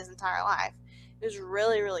ever cut in his entire life. It was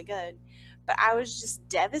really, really good. But I was just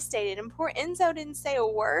devastated. And poor Enzo didn't say a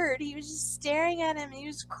word. He was just staring at him and he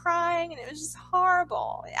was crying, and it was just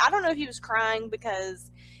horrible. I don't know if he was crying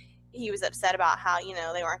because he was upset about how, you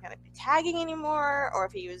know, they weren't going to be tagging anymore, or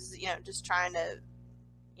if he was, you know, just trying to,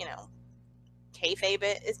 you know, kayfabe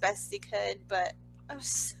it as best as he could. But it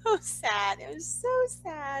was so sad. It was so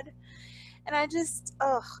sad. And I just,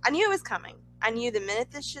 I knew it was coming. I knew the minute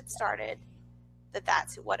this shit started that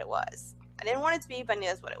that's what it was. I didn't want it to be, but I knew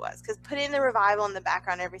that's what it was. Because putting the revival in the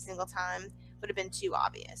background every single time would have been too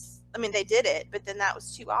obvious. I mean, they did it, but then that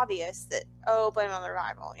was too obvious that, blame it on the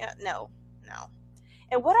revival. Yeah, no.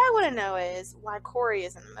 And what I want to know is why Corey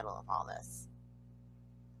is in the middle of all this.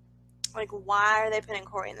 Like, why are they putting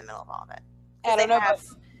Corey in the middle of all of it? I don't know.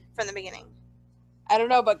 From the beginning. I don't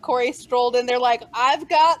know, but Corey strolled in there like, I've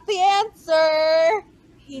got the answer.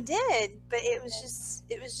 He did, but it was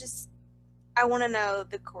just, I want to know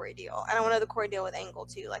the Corey deal. And I want to know the Corey deal with Angle,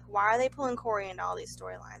 too. Like, why are they pulling Corey into all these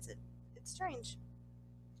storylines? It's strange.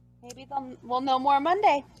 Maybe we'll know more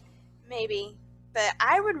Monday. Maybe. But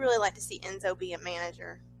I would really like to see Enzo be a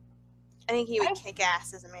manager. I think he would kick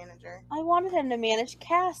ass as a manager. I wanted him to manage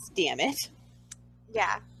Cass, damn it.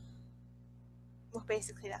 Yeah. Well,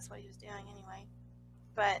 basically that's what he was doing anyway.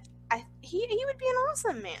 But he would be an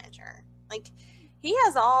awesome manager. Like, he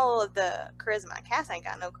has all of the charisma. Cass ain't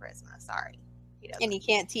got no charisma. Sorry. He doesn't. And you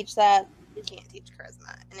can't teach that. You can't teach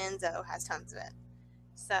charisma. And Enzo has tons of it.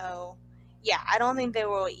 So, yeah, I don't think there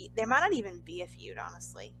might not even be a feud,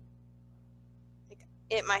 honestly. Like,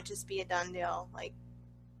 it might just be a done deal. Like,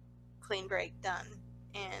 clean break, done,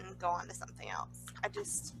 and go on to something else.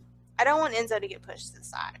 I don't want Enzo to get pushed to the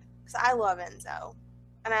side. Because I love Enzo.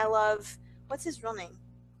 And I love, what's his real name?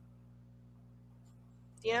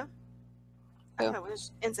 Do you know? I don't know.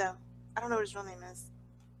 Enzo. I don't know what his real name is.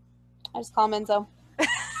 I just call him Enzo.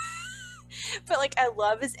 But, like, I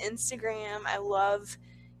love his Instagram.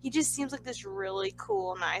 He just seems like this really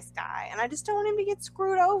cool, nice guy. And I just don't want him to get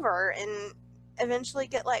screwed over and eventually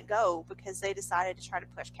get let go because they decided to try to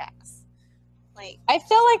push Cass. Like, I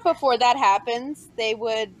feel like before that happens, they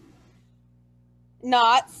would,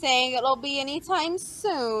 not saying it'll be anytime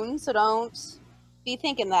soon, so don't be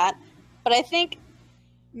thinking that. But I think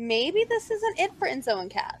maybe this isn't it for Enzo and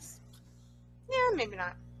Cass. Yeah, maybe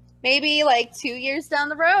not. Maybe like 2 years down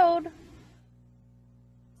the road,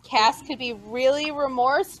 Cass could be really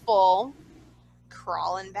remorseful.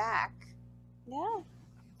 Crawling back. Yeah.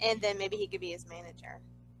 And then maybe he could be his manager.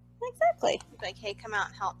 Exactly. Like, hey, come out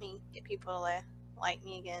and help me get people to like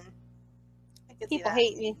me again. I could see People that.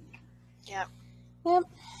 hate me. Yep. All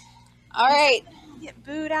right. Get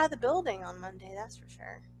booed out of the building on Monday, that's for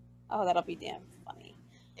sure. Oh, that'll be damn funny.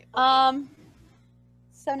 It will be.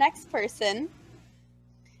 So next person.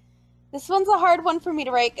 This one's a hard one for me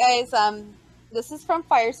to write, guys. This is from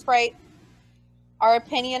Fire Sprite. Our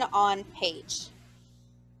opinion on Paige.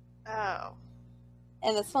 Oh.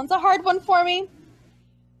 And this one's a hard one for me.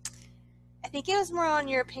 I think it was more on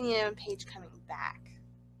your opinion of Paige coming back.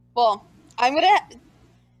 Well, I'm gonna.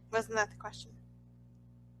 Wasn't that the question?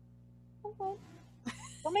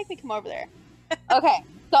 Don't make me come over there. Okay,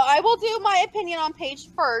 so I will do my opinion on Paige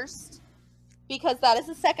first, because that is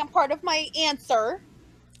the second part of my answer.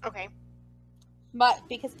 Okay. But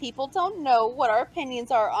because people don't know what our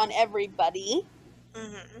opinions are on everybody,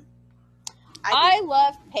 Mm-hmm. I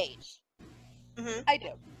love Paige. Mm-hmm. I do.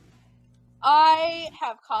 I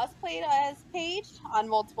have cosplayed as Paige on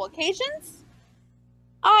multiple occasions.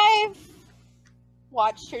 I've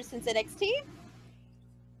watched her since NXT.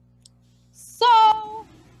 So,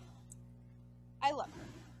 I love her.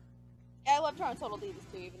 I loved her on Total Divas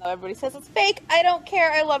too, even though everybody says it's fake. I don't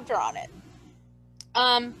care. I loved her on it.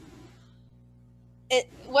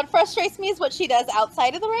 What frustrates me is what she does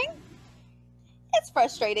outside of the ring. It's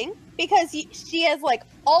frustrating because she has like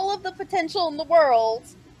all of the potential in the world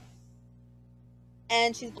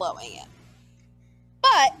and she's blowing it.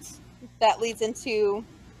 But that leads into,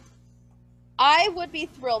 I would be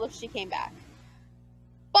thrilled if she came back.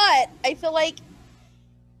 But I feel like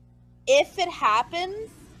if it happens,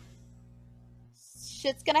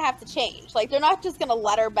 shit's gonna have to change. Like, they're not just gonna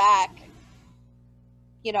let her back,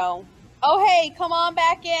 you know, oh hey, come on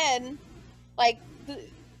back in. Like,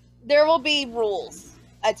 there will be rules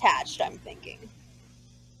attached, I'm thinking.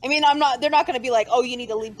 I mean, they're not going to be like, oh, you need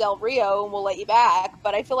to leave Del Rio and we'll let you back,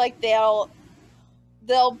 but I feel like they'll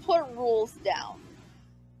put rules down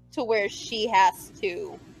to where she has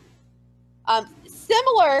to.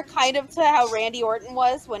 Similar kind of to how Randy Orton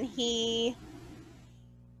was when he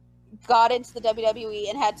got into the WWE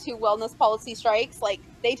and had 2 wellness policy strikes. Like,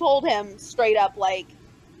 they told him straight up, like,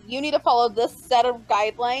 you need to follow this set of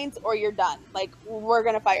guidelines or you're done. Like, we're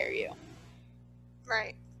going to fire you.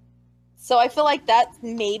 Right. So I feel like that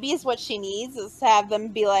maybe is what she needs, is to have them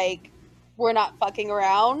be like, we're not fucking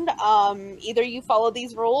around. Either you follow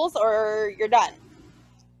these rules or you're done.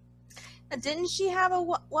 Now, didn't she have a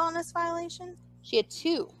wellness violation? She had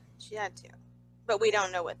 2. She had 2. But we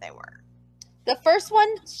don't know what they were. The first one,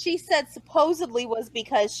 she said supposedly was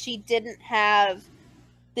because she didn't have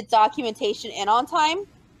the documentation in on time.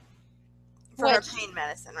 For her pain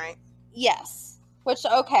medicine, right? Yes. Which,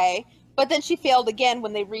 okay. But then she failed again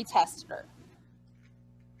when they retested her.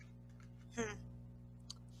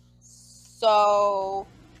 So,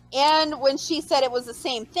 and when she said it was the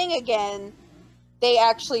same thing again, they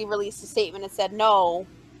actually released a statement and said, no,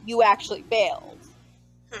 you actually failed.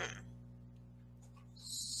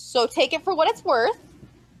 So take it for what it's worth.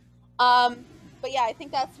 But yeah, I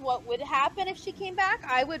think that's what would happen if she came back.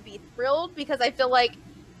 I would be thrilled because I feel like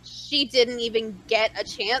she didn't even get a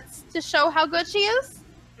chance to show how good she is.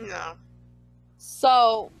 No.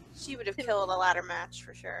 So she would have killed a ladder match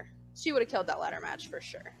for sure. She would have killed that ladder match for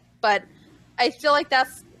sure. But I feel like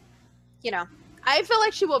that's, you know, I feel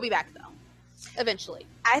like she will be back though, eventually.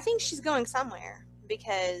 I think she's going somewhere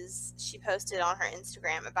because she posted on her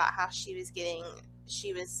Instagram about how she was getting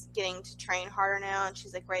to train harder now and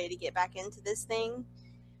she's like ready to get back into this thing.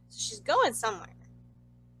 So she's going somewhere.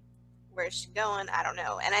 Where is she going? I don't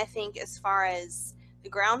know. And I think as far as the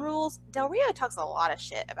ground rules, Del Rio talks a lot of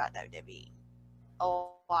shit about WWE. A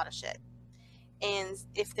lot of shit. And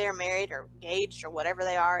if they're married or engaged or whatever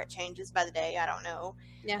they are, it changes by the day. I don't know.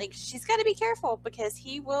 Yeah. Like, she's got to be careful because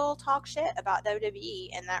he will talk shit about WWE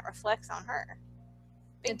and that reflects on her.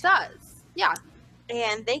 It does. Yeah.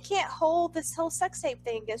 And they can't hold this whole sex tape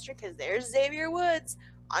thing against her because there's Xavier Woods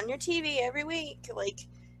on your TV every week. Like,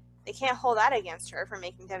 they can't hold that against her for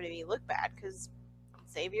making WWE look bad because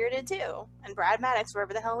Xavier did too. And Brad Maddox,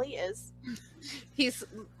 wherever the hell he is. He's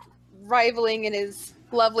rivaling in his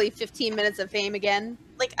lovely 15 minutes of fame again.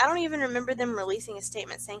 Like, I don't even remember them releasing a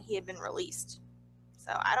statement saying he had been released.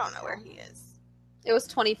 So I don't know where he is. It was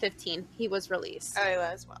 2015. He was released. Oh, he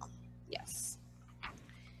was? Well. Yes.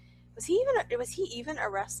 Was he even a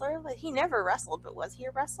wrestler? Like, he never wrestled, but was he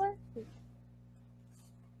a wrestler?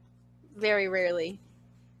 Very rarely.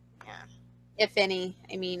 Yeah. If any.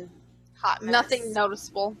 I mean, hot mess. Nothing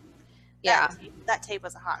noticeable. Yeah. That tape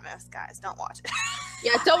was a hot mess, guys. Don't watch it.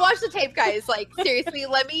 Yeah, don't watch the tape, guys. Like, seriously,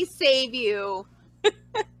 let me save you.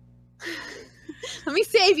 Let me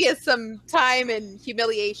save you some time and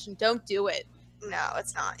humiliation. Don't do it. No,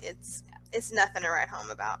 it's not. It's nothing to write home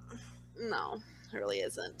about. No, it really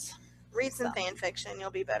isn't. Read some fan fiction.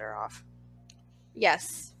 You'll be better off.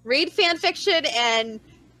 Yes. Read fan fiction and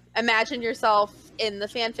imagine yourself in the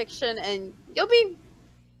fan fiction and you'll be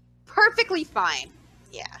perfectly fine.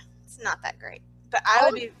 Yeah, it's not that great. But I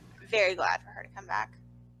would be very glad for her to come back.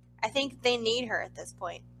 I think they need her at this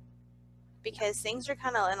point. Because things are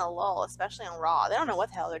kind of in a lull, especially on Raw. They don't know what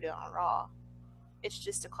the hell they're doing on Raw. It's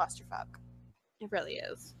just a clusterfuck. It really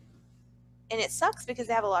is. And it sucks because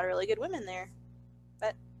they have a lot of really good women there.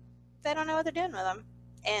 But they don't know what they're doing with them.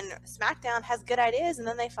 And SmackDown has good ideas, and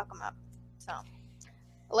then they fuck them up. So,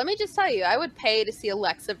 let me just tell you, I would pay to see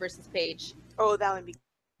Alexa versus Paige. oh, that would be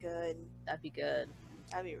good. That'd be good.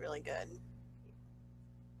 That'd be really good.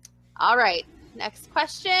 All right. Next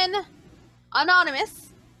question. Anonymous.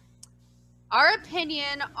 Our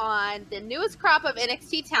opinion on the newest crop of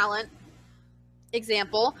NXT talent.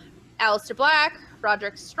 Example, Aleister Black,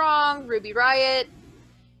 Roderick Strong, Ruby Riott.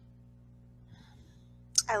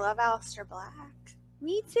 I love Aleister Black.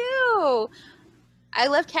 Me too. I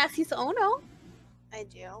love Cassius Ohno. I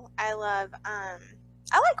do. I love, I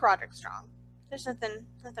like Roderick Strong. There's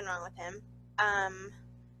nothing wrong with him.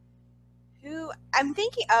 Who, I'm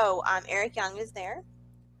thinking, Eric Young is there.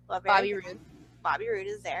 Love Bobby Eric. Roode. Bobby Roode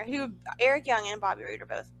is there. Eric Young and Bobby Roode are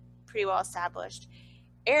both pretty well established.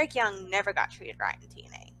 Eric Young never got treated right in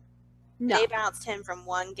TNA. No. They bounced him from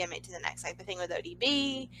one gimmick to the next, like the thing with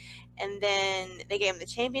ODB, and then they gave him the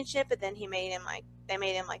championship, but then they made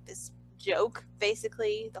him like this joke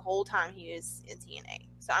basically the whole time he was in TNA.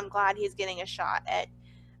 So I'm glad he's getting a shot at.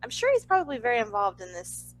 I'm sure he's probably very involved in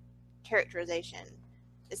this characterization.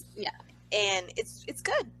 And it's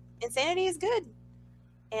good. Insanity is good.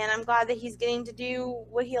 And I'm glad that he's getting to do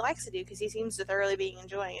what he likes to do because he seems to thoroughly be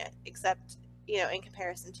enjoying it, except, in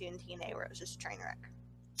comparison to in TNA where it was just a train wreck.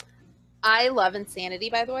 I love Insanity,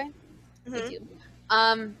 by the way. Mm-hmm.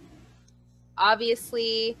 I do.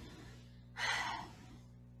 Obviously,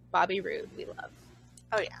 Bobby Roode, we love.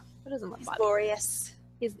 Oh, yeah. Who doesn't love He's Bobby? glorious.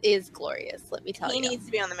 He is glorious, let me tell He you. needs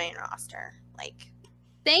to be on the main roster.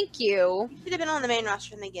 Thank you. He should have been on the main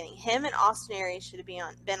roster from the beginning. Him and Austin Aries should have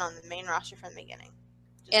been on the main roster from the beginning.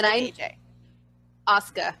 Just And like AJ.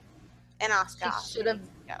 Asuka. And Oscar. She should have.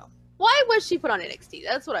 Go. Why was she put on NXT?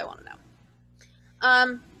 That's what I want to know.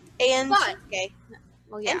 And But- Shinsuke.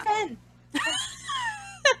 Well, yeah. And Finn. Does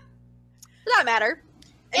that matter?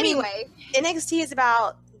 I mean, Anyway, NXT is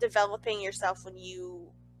about developing yourself when you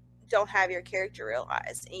don't have your character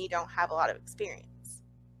realized and you don't have a lot of experience.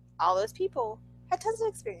 All those people had tons of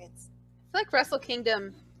experience. I feel like Wrestle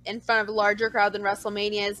Kingdom in front of a larger crowd than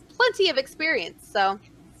WrestleMania is plenty of experience. So,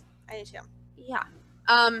 I do too. yeah.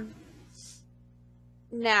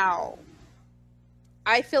 Now,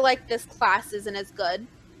 I feel like this class isn't as good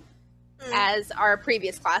as our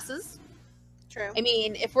previous classes. True. I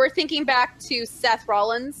mean, if we're thinking back to Seth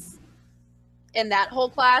Rollins in that whole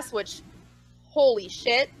class, which, holy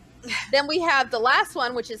shit. Then we have the last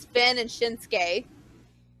one, which is Finn and Shinsuke.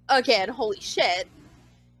 Again, holy shit.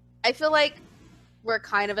 I feel like we're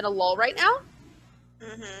kind of in a lull right now.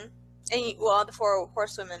 Mm-hmm. And the 4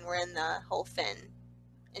 horsewomen were in the whole Finn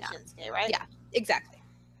and Shinsuke, right? Yeah, exactly.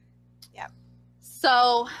 Yeah.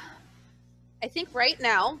 So, I think right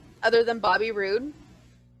now, other than Bobby Roode,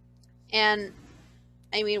 and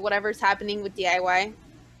I mean, whatever's happening with DIY,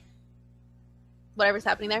 whatever's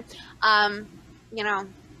happening there,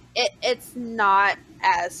 it's not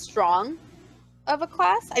as strong of a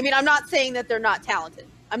class. I mean, I'm not saying that they're not talented.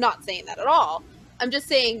 I'm not saying that at all. I'm just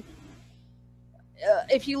saying,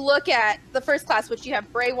 if you look at the first class, which you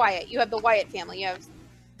have Bray Wyatt, you have the Wyatt family, you have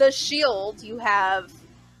the Shield, you have,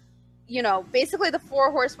 basically the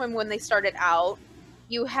 4 horsemen when they started out,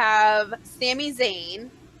 you have Sami Zayn,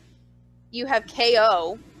 you have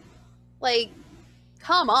KO.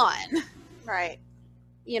 Come on. Right.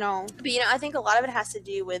 But I think a lot of it has to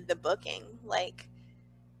do with the booking.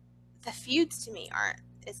 The feuds to me aren't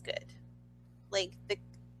as good.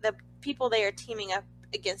 The people they are teaming up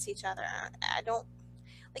against each other, I don't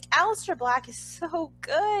Aleister Black is so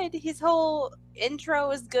good. His whole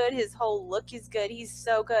intro is good. His whole look is good. He's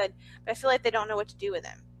so good. But I feel like they don't know what to do with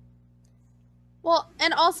him. Well,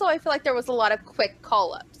 and also I feel like there was a lot of quick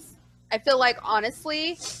call-ups. I feel like,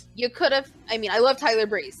 honestly, you could have... I mean, I love Tyler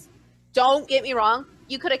Breeze. Don't get me wrong.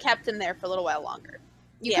 You could have kept him there for a little while longer.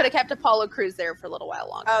 You could have kept Apollo Crews there for a little while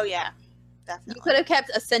longer. Oh, yeah. Definitely. You could have kept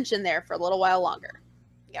Ascension there for a little while longer.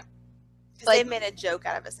 Yeah. Because they made a joke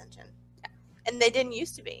out of Ascension. Yeah. And they didn't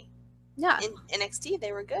used to be. Yeah. In NXT,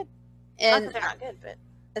 they were good. And not that they're not good, but...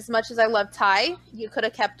 As much as I love Ty, you could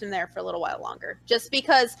have kept him there for a little while longer. Just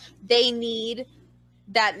because they need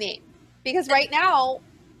that name. Because right now,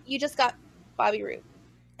 you just got Bobby Roode.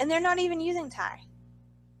 And they're not even using Ty.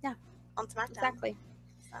 Yeah. On SmackDown. Exactly.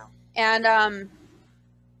 So. And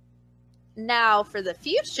now for the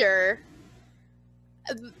future,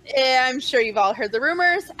 I'm sure you've all heard the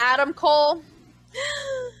rumors. Adam Cole.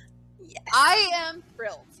 Yes. I am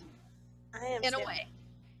thrilled. I am In too. a way.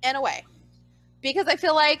 In a way. Because I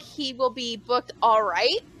feel like he will be booked all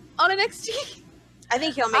right on NXT. I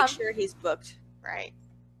think he'll make sure he's booked right.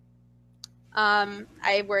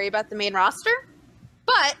 I worry about the main roster,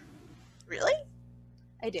 but Really?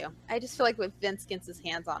 I do. I just feel like if Vince gets his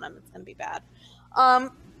hands on him, it's going to be bad.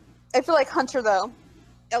 I feel like Hunter, though,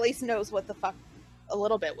 at least knows what the fuck, a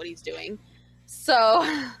little bit what he's doing. So,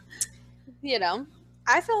 you know.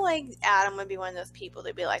 I feel like Adam would be one of those people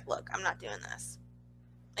that'd be like, look, I'm not doing this.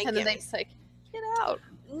 Like, And then give they me- just like, get out.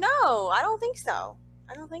 No, I don't think so.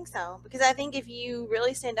 I don't think so. Because I think if you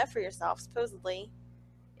really stand up for yourself, supposedly,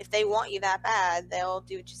 if they want you that bad, they'll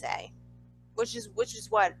do what you say. Which is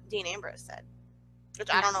what Dean Ambrose said. Which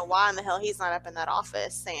I don't know why in the hell he's not up in that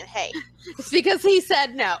office saying, hey. It's because he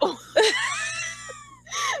said no.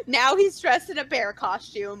 Now he's dressed in a bear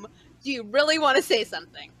costume. Do you really want to say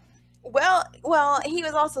something? Well, he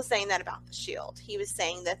was also saying that about the Shield. He was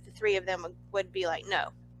saying that the three of them would be like, no,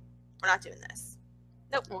 we're not doing this.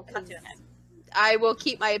 Nope, Well, we're not doing it. I will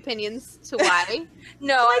keep my opinions to why.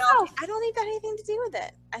 No, I don't think that had anything to do with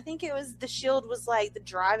it. I think it was the Shield was like the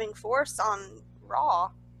driving force on Raw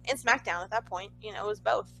and SmackDown at that point. You know, it was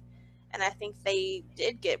both. And I think they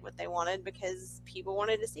did get what they wanted because people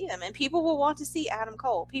wanted to see them. And people will want to see Adam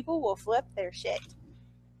Cole. People will flip their shit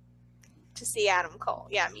to see Adam Cole.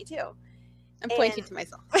 Yeah, me too. I'm pointing to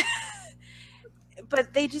myself.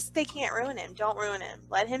 But they can't ruin him. Don't ruin him.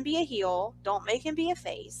 Let him be a heel. Don't make him be a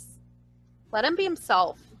face. Let him be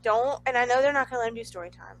himself. And I know they're not going to let him do story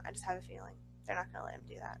time. I just have a feeling they're not going to let him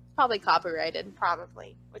do that. Probably copyrighted.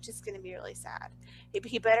 Probably, which is going to be really sad.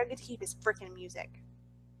 He better get to keep his freaking music.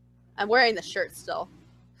 I'm wearing the shirt still.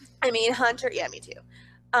 I mean, Hunter, yeah, me too.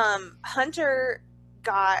 Hunter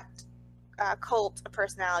got Colt a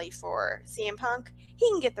personality for CM Punk. He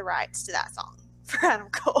can get the rights to that song for Adam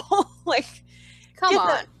Cole. Like, Come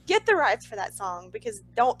on. get the rights for that song because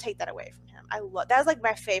don't take that away from him. That was like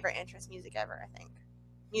my favorite entrance music ever. I think,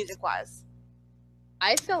 music wise,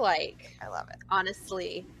 I feel like, I love it.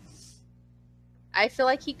 honestly, I feel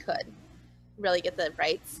like he could really get the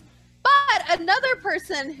rights. But another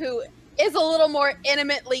person who is a little more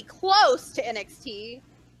intimately close to NXT,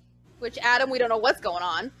 which Adam, we don't know what's going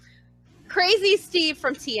on. Crazy Steve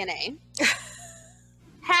from TNA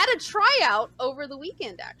had a tryout over the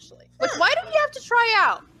weekend, actually. Which, why do you have to try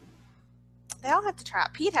out? They all have to try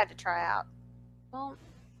out. Pete had to try out. Well,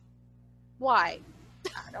 why?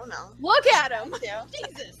 I don't know. Look at him. Yeah.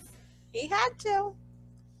 Jesus. He had to.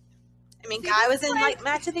 I mean, See, Guy this was in is like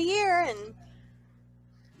match of the year, and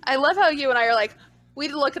I love how you and I are like, we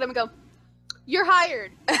look at him and go, you're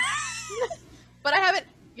hired. But I haven't,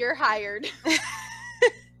 you're hired.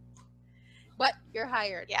 But you're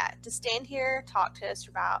hired. yeah, to stand here, talk to us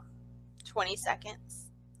for about 20 seconds.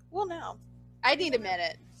 We'll know. I need a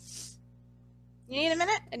minute. You need a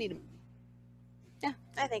minute? I need a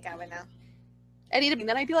I think I would know. minute.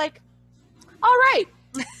 Then I'd be like, all right.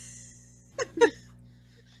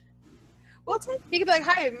 We'll take. He could be like,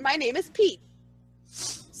 hi, my name is Pete.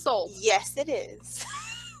 Sold. Yes, it is.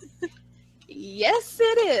 Yes,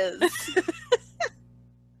 it is.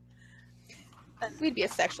 We'd be a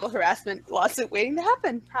sexual harassment lawsuit waiting to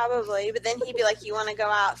happen. Probably, but then he'd be like, "You want to go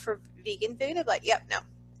out for vegan food?" I'd be like, "Yep, no."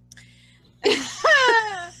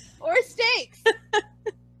 Or steaks.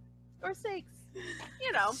 Or steaks.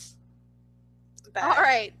 You know. But, All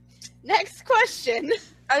right. Next question.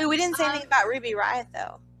 Oh, we didn't say anything about Ruby Riott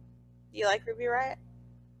though. Do you like Ruby Riott?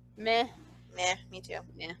 Meh. Meh, me too.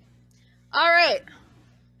 All right.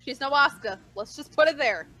 She's no Asuka. Let's just put it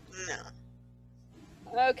there. No,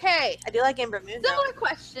 Okay. I do like Ember Moon. Though. Similar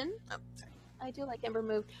question. Oh, sorry. I do like Ember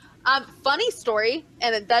Moon. Funny story,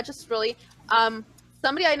 and that just really,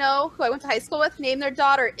 somebody I know who I went to high school with named their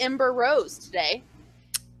daughter Ember Rose today.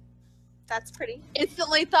 That's pretty.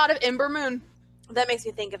 Instantly thought of Ember Moon. That makes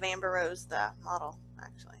me think of Amber Rose, the model,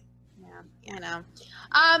 actually. Yeah, I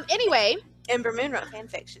know. Anyway, Ember Moon wrote fan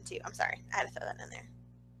fiction too. I'm sorry, I had to throw that in there.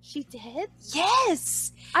 she did.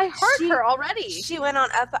 Yes, I heard She- her already. she went on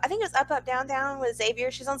Up. I think it was Up, Up, Down, Down with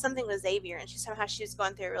Xavier. She's on something with Xavier, and she was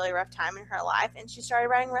going through a really rough time in her life, and she started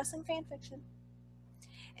writing wrestling fan fiction.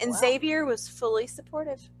 And Wow. Xavier was fully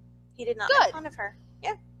supportive. He did not Good. make fun of her.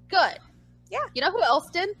 Yeah, Good. Yeah. You know who else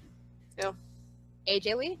did? Who?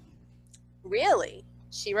 AJ Lee. really,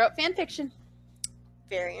 She wrote fan fiction.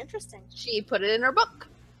 very interesting. She put it in her book.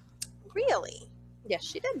 Really? Yes,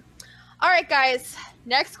 she did. All right, guys.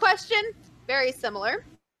 Next question. Very similar.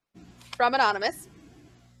 From Anonymous.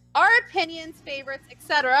 Our opinions, favorites,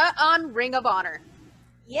 etc. on Ring of Honor.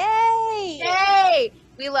 Yay! Yay!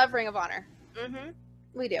 We love Ring of Honor. Mm-hmm.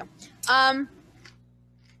 We do.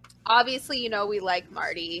 Obviously, you know, we like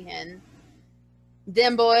Marty and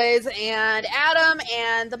Dim Boys and Adam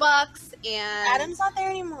and the Bucks and Adam's not there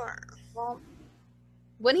anymore. well,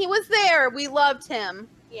 when he was there, we loved him.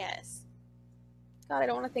 Yes. God, I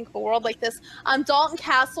don't want to think of a world like this. Dalton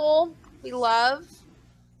Castle, we love.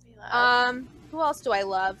 Who else do I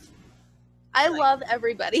love? I love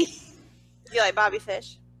everybody. You like Bobby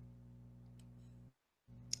Fish?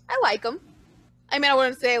 I like him. I mean, I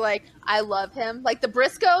wouldn't say like I love him. Like the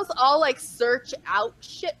Briscoes, I'll like search out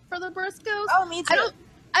shit for the Briscoes. Oh, me too.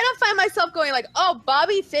 I don't find myself going like, oh,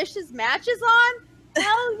 Bobby Fish's match is on?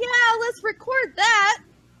 Hell yeah, let's record that.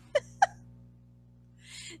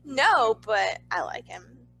 No, but I like him.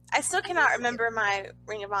 I still cannot remember my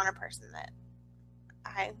Ring of Honor person that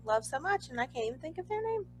I love so much, and I can't even think of their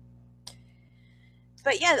name.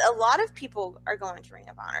 But yeah, a lot of people are going to Ring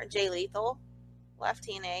of Honor. Jay Lethal left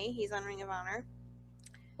TNA. He's on Ring of Honor.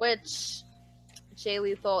 Which Jay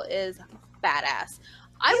Lethal is badass.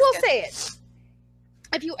 I will say it.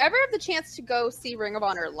 If you ever have the chance to go see Ring of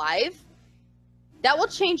Honor live, that will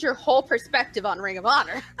change your whole perspective on Ring of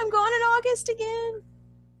Honor. I'm going in August again.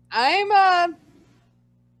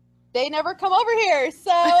 They never come over here,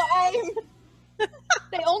 so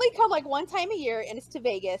they only come like one time a year, and it's to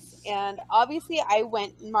Vegas. And obviously, I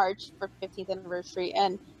went in March for 15th anniversary,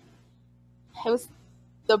 and it was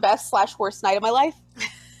the best / worst night of my life.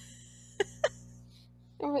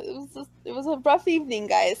 It was a rough evening,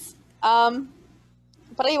 guys.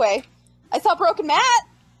 But anyway, I saw Broken Matt.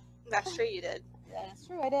 That's true, you did. Yeah, that's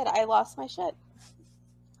true. I did. I lost my shit.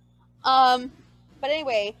 But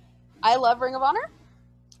anyway, I love Ring of Honor.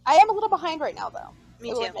 I am a little behind right now, though.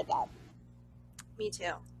 Me I will too. admit that. Me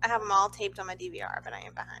too. I have them all taped on my DVR, but I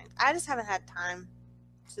am behind. I just haven't had time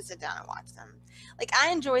to sit down and watch them. Like,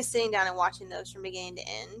 I enjoy sitting down and watching those from beginning to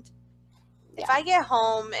end. Yeah. If I get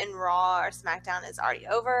home and Raw or SmackDown is already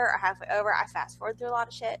over or halfway over, I fast forward through a lot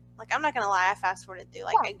of shit. Like, I'm not gonna lie, I fast forwarded through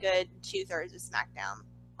like a good 2/3 of SmackDown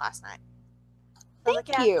last night. Thank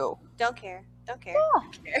you. Don't care. Don't care. Yeah.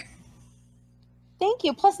 Don't care. Thank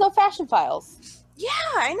you. Plus, no fashion files. Yeah,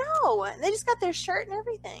 I know. They just got their shirt and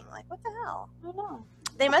everything. Like, what the hell? I don't know.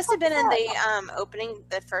 They must have been in the opening,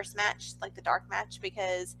 the first match, like the dark match,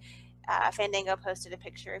 because Fandango posted a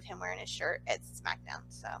picture of him wearing his shirt at SmackDown.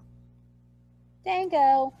 So,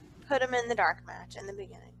 Dango. put him in the dark match in the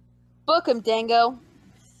beginning. Book him, Dango.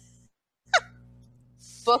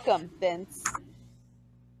 Book him, Vince.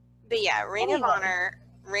 But yeah, Ring of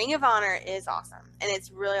Honor is awesome, and it's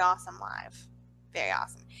really awesome live. Very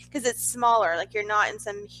awesome because it's smaller. Like, you're not in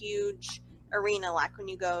some huge arena like when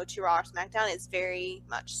you go to Raw or SmackDown. It's very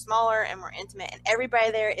much smaller and more intimate, and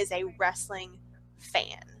everybody there is a wrestling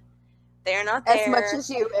fan. They're not there As much as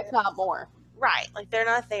you, if not more. right. Like, they're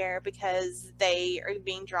not there because they are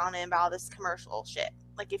being drawn in by all this commercial shit.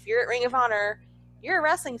 Like, if you're at Ring of Honor, you're a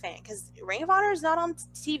wrestling fan because Ring of Honor is not on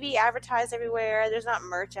TV advertised everywhere. There's not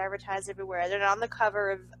merch advertised everywhere. They're not on the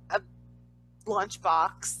cover of a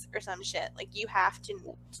Lunchbox or some shit. Like, you have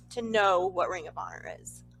to know what Ring of Honor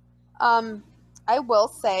is. I will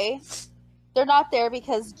say they're not there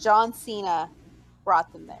because John Cena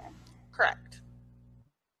brought them there. Correct.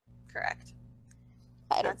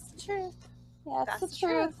 That's the truth. Yeah, That's that's the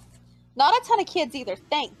the truth. Not a ton of kids either,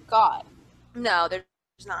 thank God. No, there's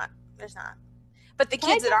not. But the Can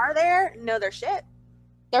I kids that are there know their shit.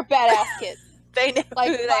 They're badass kids. They know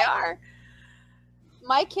Like, who they are.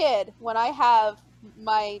 My kid, when I have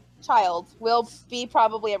my child, will be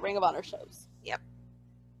probably at Ring of Honor shows. Yep.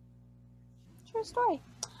 True story.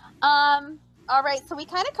 All right, so we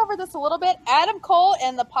kind of covered this a little bit. Adam Cole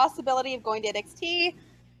and the possibility of going to NXT.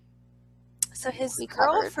 So his We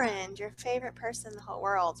covered. girlfriend, your favorite person in the whole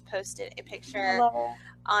world, posted a I picture love her.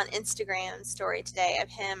 on Instagram story today of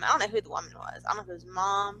him. I don't know who the woman was. I don't know if it was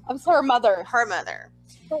mom, I'm her mother. her mother.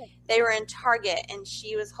 Oh. They were in Target, and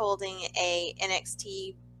she was holding a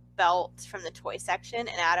NXT belt from the toy section,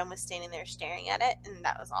 and Adam was standing there staring at it, and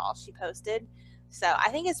that was all she posted. So I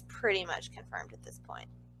think it's pretty much confirmed at this point.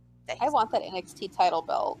 That I want that NXT title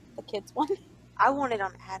belt, the kids one. I want it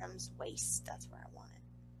on Adam's waist. That's where I want it.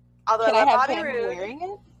 Although Can I I love have Bobby him Roode. wearing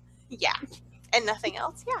it? Yeah, and nothing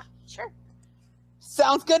else. Yeah, sure.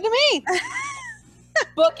 Sounds good to me.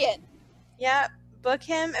 Book it. Yeah, book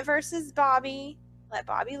him versus Bobby. Let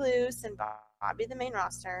Bobby loose and Bobby the main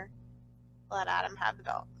roster. Let Adam have the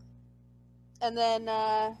belt. And then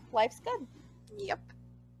life's good. Yep.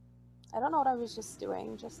 I don't know what I was just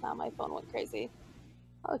doing. Just now my phone went crazy.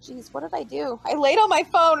 Oh, geez, what did I do? I laid on my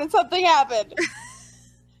phone and something happened.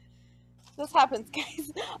 This happens,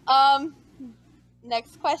 guys.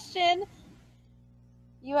 Next question.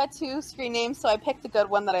 You had 2 screen names, so I picked a good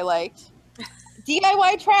one that I liked.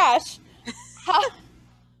 DIY trash.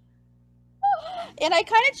 And I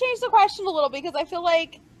kind of changed the question a little because I feel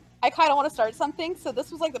like I kind of want to start something. So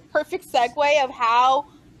this was like the perfect segue of how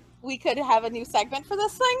we could have a new segment for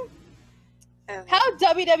this thing. Okay. How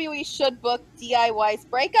WWE should book DIY's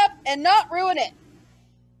breakup and not ruin it.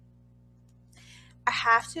 I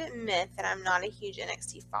have to admit that I'm not a huge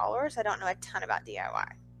NXT follower, so I don't know a ton about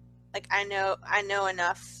DIY. Like I know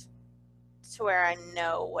enough to where I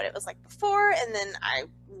know what it was like before, and then I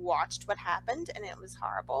watched what happened, and it was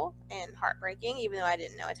horrible and heartbreaking, even though I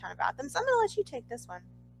didn't know a ton about them. So I'm gonna let you take this one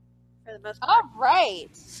for the most part. All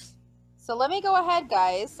right. So let me go ahead,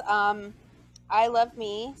 guys. I love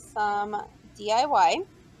me some DIY.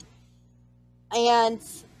 And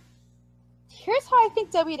here's how I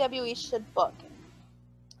think WWE should book it.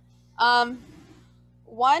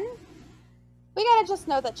 One, we gotta just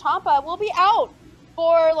know that Ciampa will be out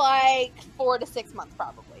for like 4 to 6 months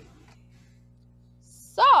probably.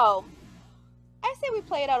 So, I say we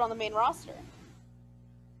play it out on the main roster.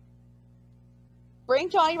 Bring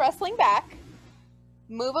Johnny Wrestling back.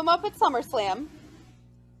 Move him up at SummerSlam.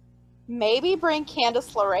 Maybe bring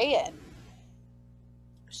Candice LeRae in.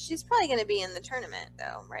 She's probably going to be in the tournament,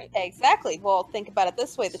 though, right? Exactly. Well, think about it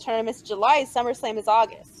this way. The tournament's July, SummerSlam is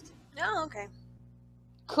August. Oh, okay.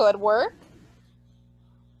 Could work.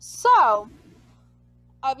 So,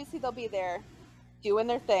 obviously they'll be there doing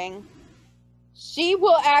their thing. She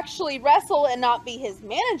will actually wrestle and not be his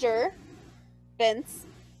manager, Vince.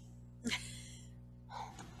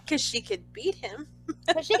 Because she could beat him.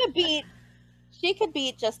 But she could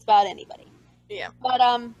beat just about anybody. Yeah. But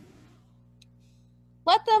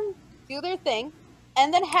let them do their thing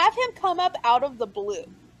and then have him come up out of the blue.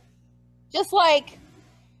 Just like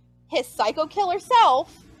his psycho killer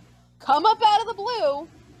self, come up out of the blue,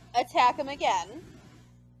 attack him again,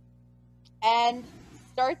 and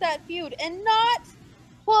start that feud. And not,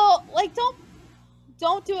 well, like,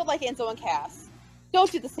 don't do it like Enzo and Cass.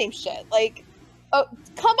 Don't do the same shit. Like, come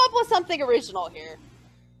up with something original here.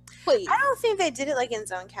 Please. I don't think they did it like in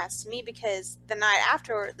Zone Cast to me, because the night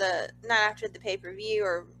after the pay-per-view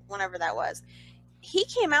or whenever that was, he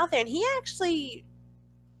came out there and he actually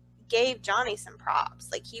gave Johnny some props.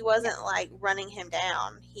 Like, he wasn't like running him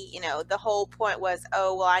down. He, the whole point was,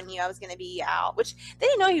 oh, well, I knew I was going to be out, which they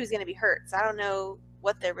didn't know he was going to be hurt. So I don't know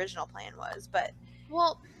what the original plan was, but.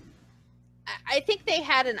 Well, I think they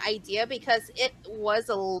had an idea because it was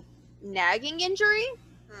a nagging injury.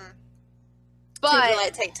 But so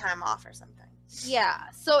like take time off or something. Yeah,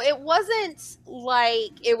 so it wasn't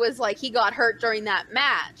like it was like he got hurt during that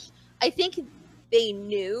match. I think they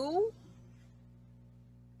knew,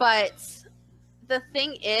 but the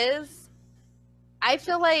thing is, I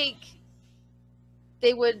feel like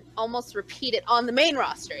they would almost repeat it on the main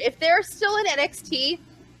roster. If they're still in NXT,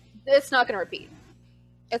 it's not going to repeat.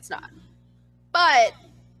 It's not. But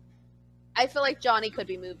I feel like Johnny could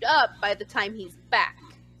be moved up by the time he's back.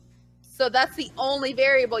 So that's the only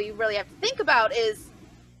variable you really have to think about is,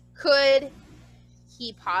 could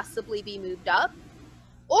he possibly be moved up?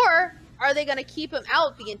 Or are they going to keep him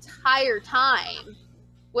out the entire time?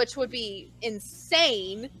 Which would be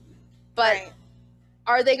insane. But right.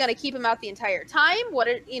 Are they going to keep him out the entire time?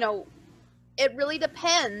 It really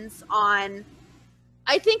depends on...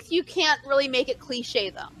 I think you can't really make it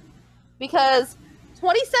cliche, though. Because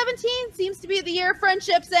 2017 seems to be the year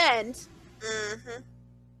friendships end. Mm-hmm.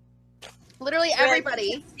 Literally everybody.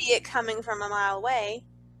 You can see it coming from a mile away.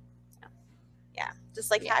 Yeah, just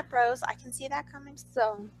like Hype Bros, I can see that coming.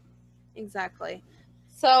 So, exactly.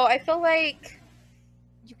 So I feel like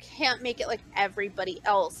you can't make it like everybody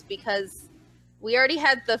else because we already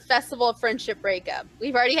had the Festival of Friendship breakup.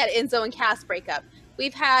 We've already had Enzo and Cass breakup.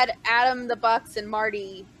 We've had Adam, the Bucks, and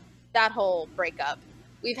Marty, that whole breakup.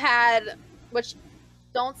 We've had, which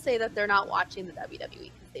don't say that they're not watching the WWE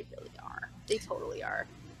because they really are. They totally are.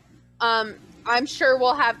 I'm sure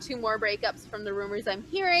we'll have 2 more breakups from the rumors I'm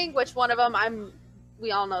hearing, which one of them we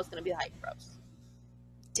all know is going to be the Hype Bros.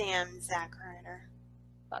 Damn Zack Ryder.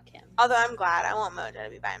 Fuck him. Although I'm glad. I want Mojo to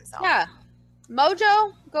be by himself. Yeah.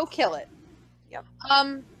 Mojo, go kill it. Yep.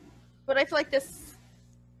 But I feel like this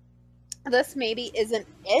maybe isn't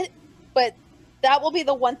it, but that will be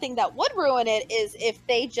the one thing that would ruin it is if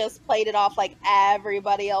they just played it off like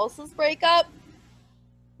everybody else's breakup.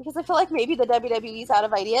 Because I feel like maybe the WWE's out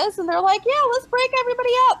of ideas and they're like, yeah, let's break everybody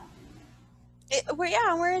up.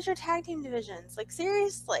 Where is your tag team divisions? Like,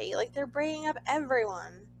 seriously, like, they're breaking up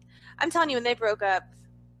everyone. I'm telling you, when they broke up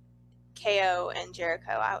KO and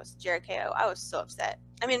Jericho, I was so upset.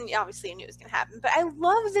 I mean, obviously I knew it was going to happen, but I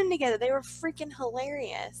loved them together. They were freaking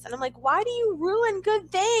hilarious. And I'm like, why do you ruin good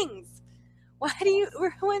things? Why do you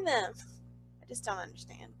ruin them? I just don't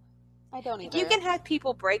understand. I don't either. You can have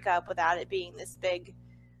people break up without it being this big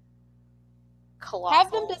colossal.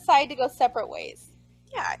 Have them decide to go separate ways.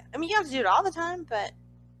 Yeah, I mean, you have to do it all the time, but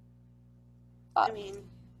I mean,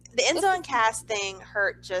 the Enzo and Cass thing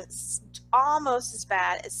hurt just almost as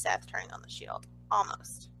bad as Seth turning on the Shield.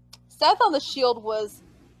 Almost. Seth on the Shield was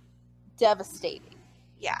devastating.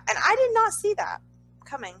 Yeah, and I did not see that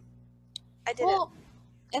coming. I didn't. Well,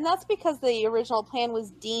 and that's because the original plan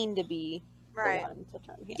was Dean to be right. the one to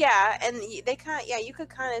turn. Yeah, and they kind of, you could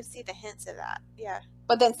kind of see the hints of that. Yeah.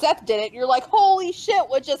 But then Seth did it, and you're like, holy shit,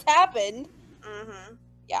 what just happened? Mm-hmm.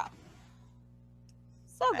 Yeah.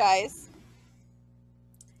 So, guys.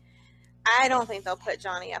 I don't think they'll put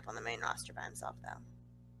Johnny up on the main roster by himself, though.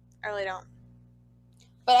 I really don't.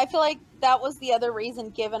 But I feel like that was the other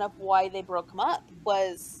reason given of why they broke him up,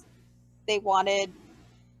 was they wanted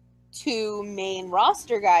 2 main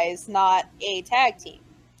roster guys, not a tag team.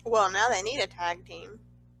 Well, now they need a tag team.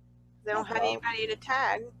 They don't have anybody to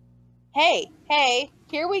tag. Hey,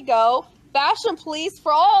 here we go. Fashion Police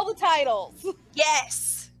for all the titles.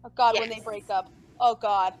 Yes. Oh, God, when they break up. Oh,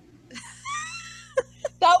 God.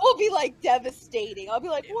 That will be, like, devastating. I'll be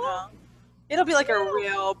like, what? It'll be like a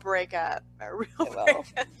real breakup. A real breakup.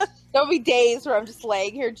 There'll be days where I'm just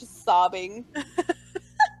laying here just sobbing.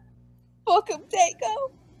 Book him,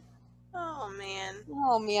 Daco. Oh, man.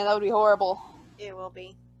 Oh, man, that would be horrible. It will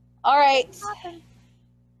be. All right.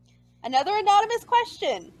 Another anonymous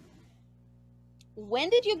question. When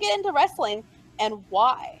did you get into wrestling, and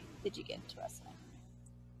why did you get into wrestling?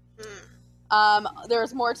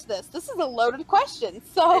 There's more to this. This is a loaded question.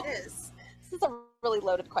 So it is. This is a really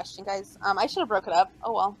loaded question, guys. I should have broke it up.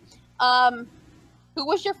 Oh, well. Who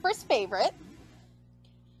was your first favorite?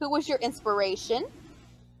 Who was your inspiration?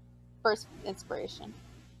 First inspiration.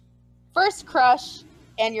 First crush,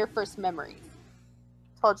 and your first memories.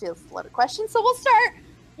 Told you it's a loaded question. So we'll start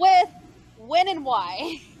with when and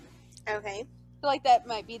why. Okay. I feel like that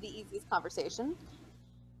might be the easiest conversation.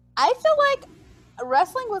 I feel like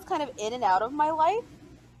wrestling was kind of in and out of my life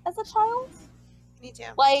as a child. Me too.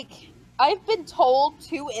 Like, I've been told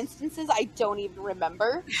 2 instances I don't even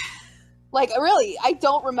remember. Like, really, I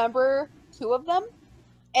don't remember 2 of them.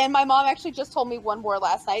 And my mom actually just told me one more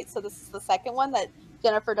last night, so this is the second one that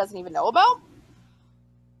Jennifer doesn't even know about.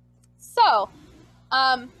 So,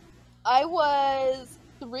 I was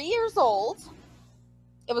 3 years old.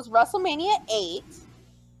 It was WrestleMania 8.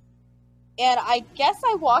 And I guess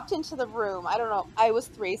I walked into the room. I don't know. I was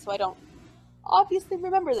 3, so I don't obviously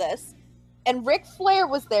remember this. And Ric Flair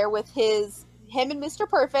was there with him and Mr.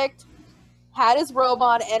 Perfect, had his robe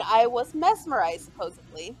on, and I was mesmerized,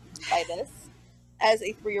 supposedly, by this, as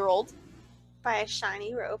a 3-year-old. By a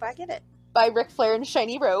shiny robe, I get it. By Ric Flair in a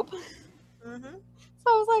shiny robe. Mm-hmm. So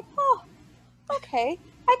I was like, oh, okay.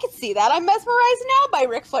 I could see that. I'm mesmerized now by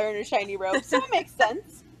Ric Flair in a shiny robe, so it makes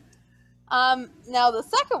sense. Now the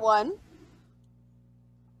second one,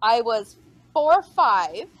 I was 4 or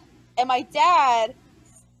 5, and my dad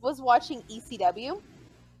was watching ECW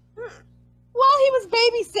while he was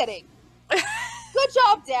babysitting. Good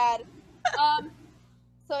job, Dad.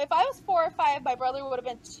 So if I was 4 or 5, my brother would have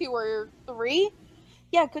been 2 or 3.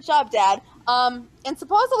 Yeah, good job, Dad. And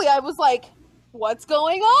supposedly I was like, what's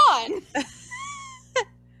going on?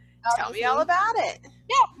 Tell me all about it.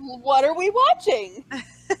 Yeah, what are we watching?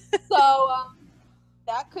 So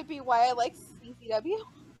that could be why I like ECW.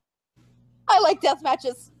 I like death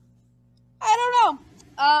matches. I don't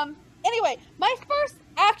know. Anyway, my first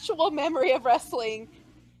actual memory of wrestling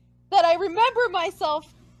that I remember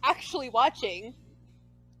myself actually watching,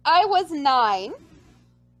 I was 9.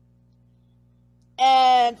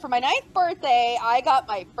 And for my 9th birthday, I got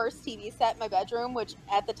my first TV set in my bedroom, which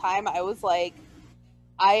at the time I was like,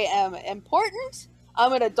 I am important.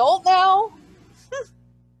 I'm an adult now.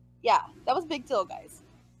 Yeah, that was a big deal, guys.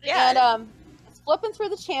 Yeah. And I was flipping through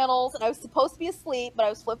the channels, and I was supposed to be asleep, but I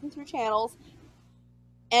was flipping through channels.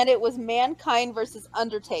 And it was Mankind versus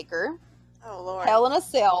Undertaker. Oh, Lord. Hell in a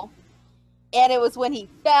Cell. And it was when he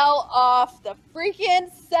fell off the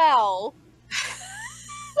freaking cell.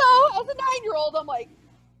 So, as a 9-year-old, I'm like,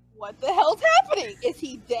 what the hell's happening? Is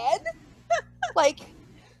he dead? Like,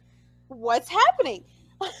 what's happening?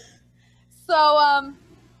 So,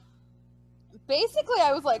 basically,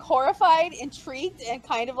 I was, like, horrified, intrigued, and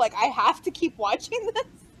kind of like, I have to keep watching this.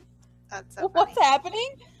 That's so What's funny. happening?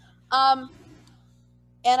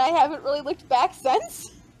 and I haven't really looked back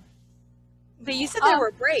since. But you said there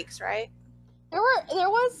were breaks, right? There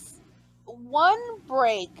was one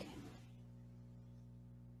break.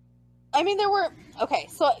 I mean, okay,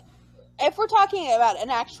 so if we're talking about an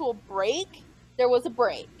actual break, there was a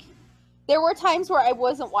break. There were times where I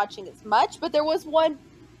wasn't watching as much, but there was one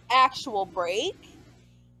actual break.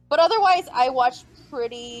 But otherwise, I watched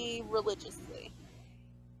pretty religiously.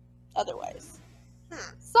 Otherwise.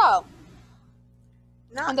 So,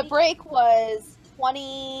 and the break was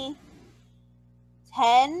 2010-ish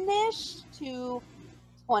to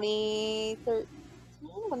 2013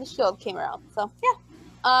 when the Shield came around. So, yeah.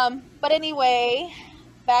 But anyway,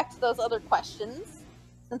 back to those other questions,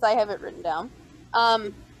 since I have it written down.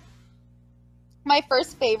 My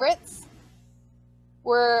first favorites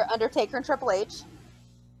were Undertaker and Triple H.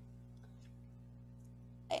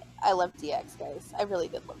 I love DX, guys. I really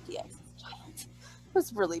did love DX as a child. It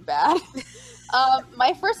was really bad.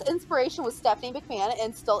 My first inspiration was Stephanie McMahon,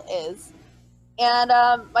 and still is. And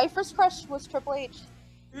my first crush was Triple H.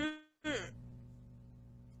 Mm-hmm.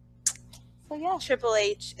 So yeah. Triple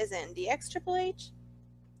H is in DX Triple H?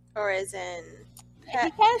 Or is in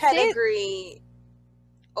pedigree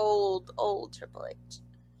old Triple H?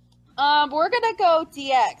 We're gonna go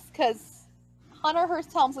DX, because Hunter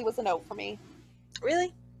Hearst Helmsley was a no for me.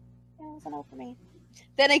 Really? Yeah, it was a no for me.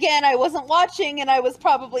 Then again, I wasn't watching, and I was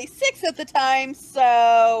probably 6 at the time,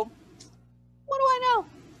 so what do I know?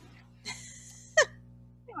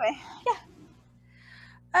 Anyway, yeah.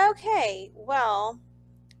 Okay, well,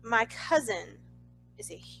 my cousin is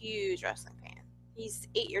a huge wrestling fan. He's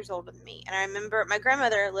 8 years older than me, and I remember my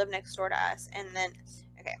grandmother lived next door to us, and then,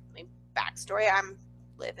 okay, my backstory, I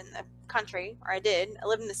live in the country, or I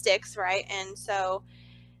lived in the sticks, right, and so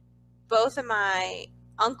both of my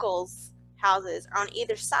uncles' houses are on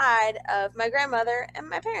either side of my grandmother and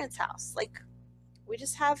my parents' house. Like, we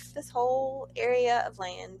just have this whole area of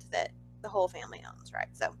land that the whole family owns, right?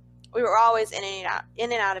 So we were always in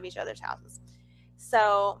and out of each other's houses.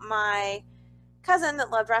 So my cousin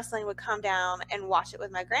that loved wrestling would come down and watch it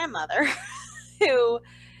with my grandmother, who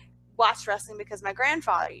watched wrestling because my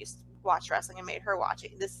grandfather used to watch wrestling and made her watch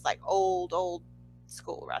it. This is like old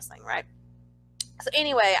school wrestling, right? So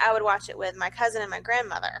anyway, I would watch it with my cousin and my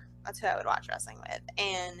grandmother. That's who I would watch wrestling with.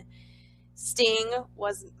 And Sting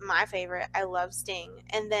was my favorite. I love Sting.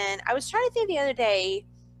 And then I was trying to think the other day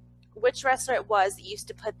which wrestler it was that used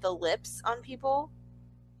to put the lips on people.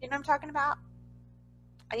 You know what I'm talking about?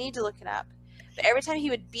 I need to look it up. But every time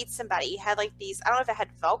he would beat somebody, he had like these, I don't know if it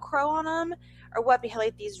had Velcro on them or what, but he had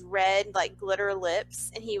like these red like glitter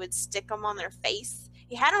lips, and he would stick them on their face.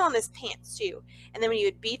 He had them on his pants too. And then when he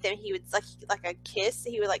would beat them, he would like a kiss,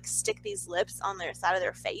 he would like stick these lips on their side of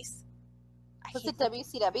their face. Was it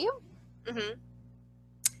WCW? Mm-hmm.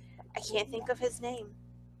 I can't think of his name.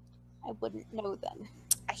 I wouldn't know then.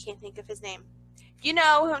 I can't think of his name. You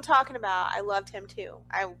know who I'm talking about. I loved him too.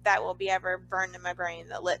 That will be ever burned in my brain,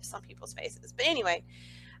 the lips on people's faces. But anyway,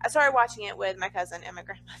 I started watching it with my cousin and my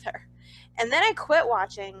grandmother. And then I quit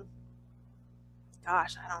watching.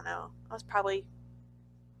 Gosh, I don't know. I was probably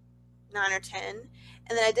 9 or 10.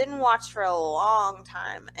 And then I didn't watch for a long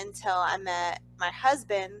time until I met my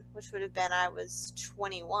husband, which would have been I was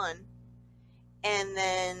 21. And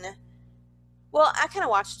then, well, I kind of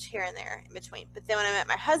watched here and there in between. But then when I met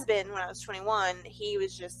my husband when I was 21,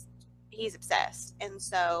 he's obsessed. And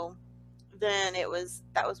so then that was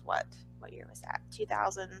what year was that?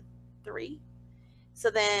 2003? So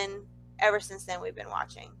then ever since then we've been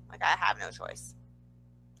watching. Like, I have no choice.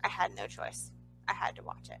 I had no choice. I had to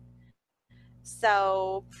watch it.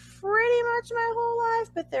 So pretty much my whole life,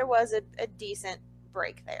 but there was a decent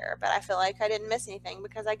break there. But I feel like I didn't miss anything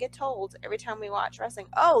because I get told every time we watch wrestling,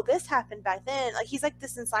 oh, this happened back then. Like, he's like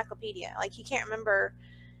this encyclopedia. Like, he can't remember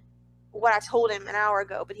what I told him an hour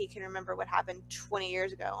ago, but he can remember what happened 20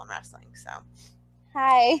 years ago on wrestling. So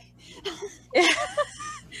hi.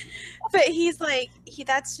 But he's like,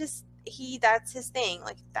 that's his thing.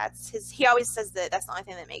 Like, he always says that that's the only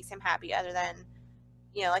thing that makes him happy other than,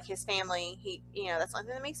 you know, like his family. That's the only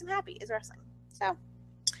thing that makes him happy is wrestling. So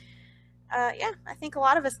yeah, I think a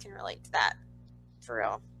lot of us can relate to that, for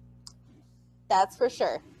real. That's for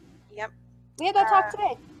sure. Yep. We had that talk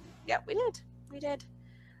today. Yep, we did.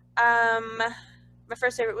 My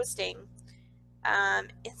first favorite was Sting.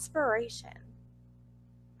 Inspiration.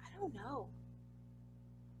 I don't know.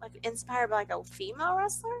 Like, inspired by like a female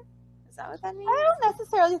wrestler? Is that what that means? I don't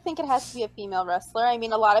necessarily think it has to be a female wrestler. I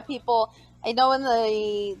mean, a lot of people, I know in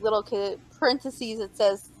the little parentheses it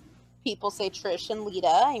says people say Trish and Lita.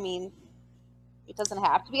 I mean, it doesn't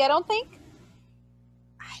have to be, I don't think.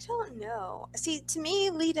 I don't know. See, to me,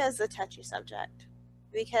 Lita is a touchy subject.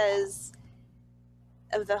 because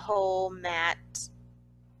of the whole Matt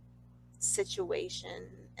situation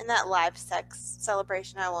and that live sex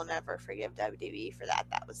celebration. I will never forgive WWE for that.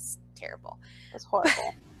 That was terrible. It was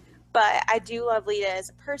horrible. But I do love Lita as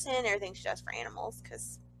a person, everything she does for animals,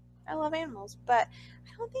 because I love animals. But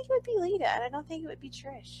I don't think it would be Lita, and I don't think it would be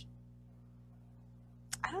Trish.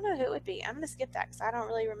 I don't know who it would be. I'm going to skip that because I don't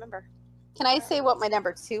really remember. Can I say what my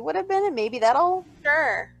number 2 would have been, and maybe that'll...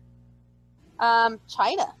 Sure. Chyna.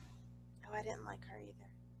 Oh, I didn't like her either.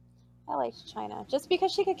 I liked Chyna. Just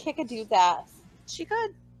because she could kick a dude's ass. She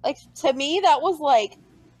could. Like, to me, that was like,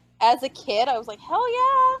 as a kid, I was like, hell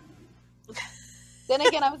yeah. Then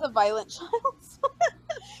again, I was a violent child. So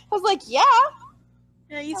I was like, yeah.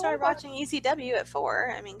 Yeah, you started watching ECW at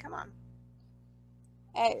 4. I mean, come on.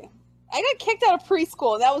 Hey, I got kicked out of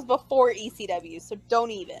preschool, and that was before ECW, so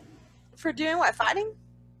don't even. For doing what? Fighting?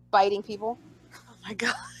 Biting people. Oh my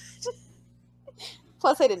god.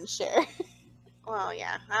 Plus, I didn't share. Well,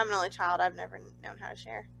 yeah. I'm an only child. I've never known how to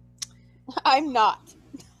share. I'm not.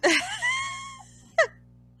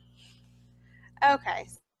 Okay.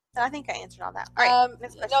 So I think I answered all that. All right.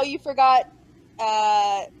 Next question. No, you forgot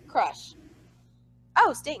Crush.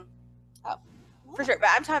 Oh, Sting. Oh. For sure. But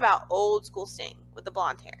I'm talking about old school Sting with the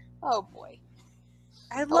blonde hair. Oh, boy.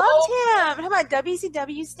 I loved him. How about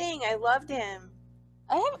WCW Sting? I loved him.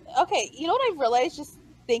 Okay, you know what I've realized just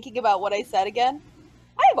thinking about what I said again?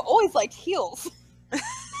 I have always liked heels.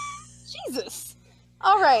 Jesus.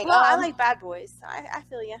 All right. Well, I like bad boys, so I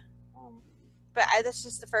feel you. But that's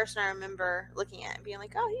just the first one I remember looking at and being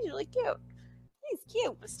like, oh, he's really cute. He's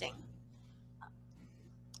cute. With Sting.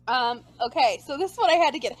 Okay, so this is what I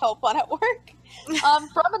had to get help on at work.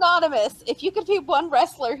 From Anonymous, if you could be one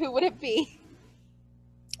wrestler, who would it be?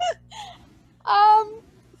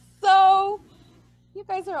 So you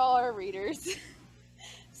guys are all our readers.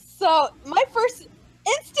 So my first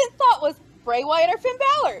instant thought was Bray Wyatt or Finn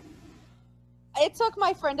Balor. It took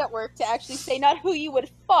my friend at work to actually say not who you would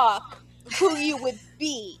fuck, who you would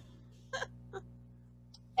be.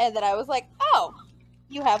 And then I was like, oh,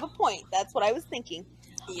 you have a point. That's what I was thinking.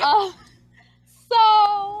 Yep.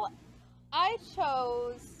 So I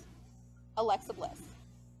chose Alexa Bliss.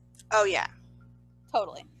 Oh, yeah.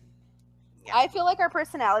 Totally. Yeah. I feel like our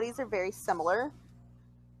personalities are very similar.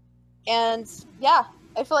 And yeah,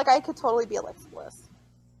 I feel like I could totally be Alexa Bliss.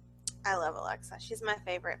 I love Alexa. She's my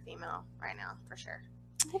favorite female right now, for sure.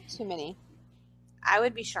 I have too many. I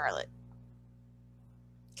would be Charlotte.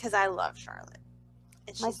 Because I love Charlotte.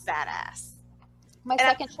 And she's badass. My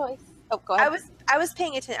second choice. Oh, go ahead. I was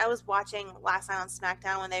paying attention. I was watching last night on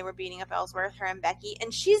SmackDown when they were beating up Ellsworth, her and Becky,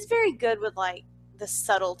 and she's very good with like the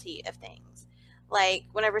subtlety of things. Like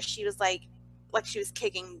whenever she was like she was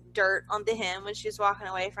kicking dirt onto him when she was walking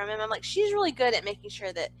away from him. I'm like, she's really good at making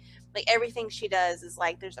sure that like everything she does is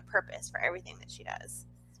like there's a purpose for everything that she does.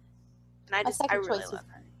 And I really love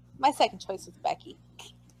her. My second choice was Becky.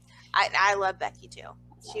 I love Becky too.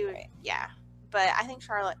 She would, right. yeah. But I think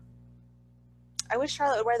Charlotte. I wish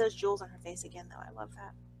Charlotte would wear those jewels on her face again, though. I love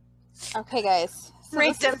that. Okay, guys. So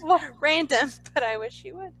Random, but I wish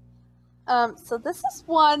she would. So this is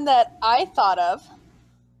one that I thought of,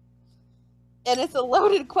 and it's a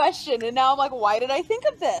loaded question. And now I'm like, why did I think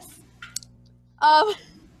of this?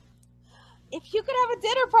 If you could have a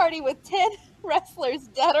dinner party with 10 wrestlers,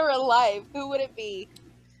 dead or alive, who would it be?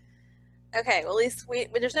 Okay, well, at least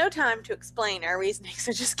there's no time to explain our reasoning,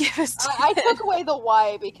 so just give us 10. I took away the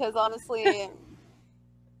why because honestly,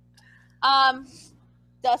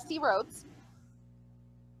 Dusty Rhodes,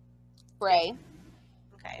 Bray,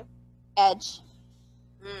 okay, Edge,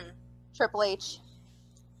 Triple H,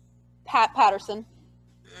 Pat Patterson,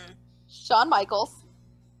 Shawn Michaels,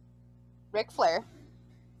 Ric Flair,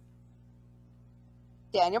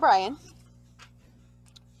 Daniel Bryan,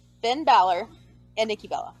 Finn Balor, and Nikki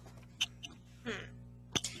Bella.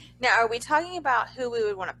 Now, are we talking about who we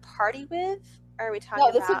would want to party with? Or are we talking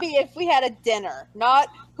No, this would be if we had a dinner, not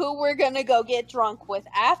who we're going to go get drunk with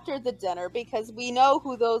after the dinner, because we know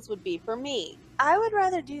who those would be for me. I would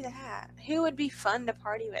rather do that. Who would be fun to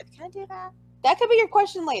party with? Can I do that? That could be your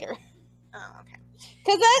question later. Oh, okay.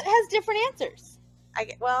 Because that has different answers. I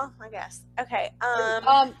guess. Okay.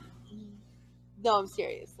 No, I'm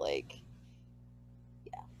serious. Like,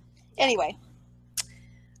 yeah. Anyway.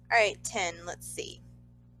 All right, 10. Let's see.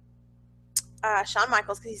 Shawn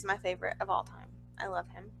Michaels, because he's my favorite of all time. I love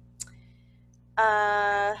him.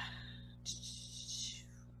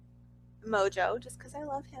 Mojo, just because I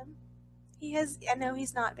love him. I know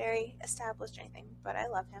he's not very established or anything, but I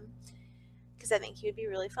love him. Because I think he would be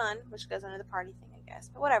really fun, which goes under the party thing, I guess.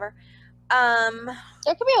 But whatever.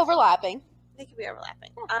 There could be overlapping. They could be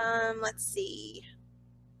overlapping. Let's see.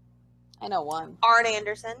 I know one. Arn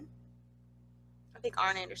Anderson. I think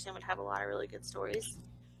Arn Anderson would have a lot of really good stories.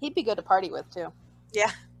 He'd be good to party with too.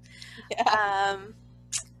 Yeah. Yeah.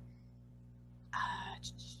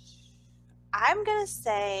 I'm gonna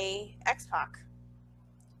say X-Pac.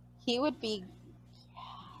 He would be.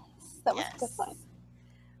 Yes, that was a good one.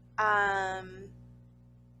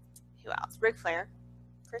 Who else? Ric Flair,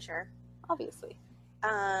 for sure. Obviously.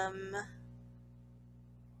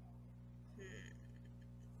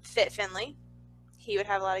 Fit Finlay. He would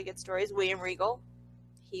have a lot of good stories. William Regal.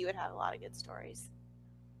 He would have a lot of good stories.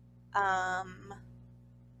 Who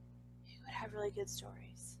would have really good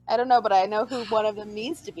stories? I don't know, but I know who one of them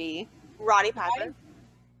needs to be. Roddy Piper.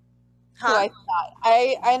 Who I thought.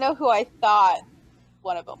 I know who I thought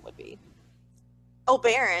one of them would be. Oh,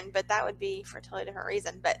 Baron, but that would be for a totally different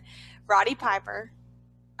reason. But Roddy Piper,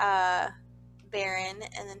 Baron,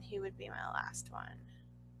 and then who would be my last one?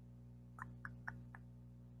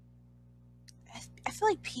 I feel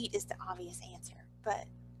like Pete is the obvious answer, but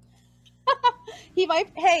He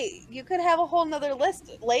might. Hey, you could have a whole nother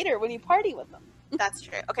list later when you party with them. that's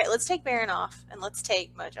true. Okay, let's take Baron off and let's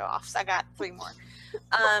take Mojo off. So I got 3 more.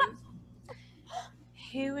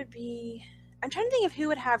 Who would be? I'm trying to think of who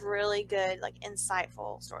would have really good, like,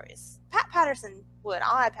 insightful stories. Pat Patterson would.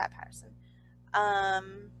 I'll add Pat Patterson. I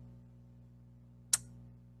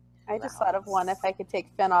just thought of one if I could take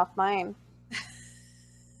Finn off mine.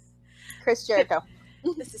 Chris Jericho.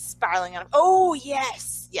 This is spiraling out of. Oh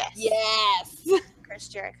yes, yes, Yes. Chris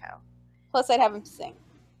Jericho. Plus, I'd have him sing.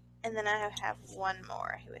 And then I have one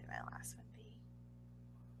more. Who would my last one be?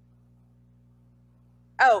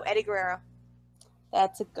 Oh, Eddie Guerrero.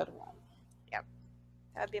 That's a good one.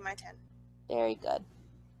 That would be my 10. Very good.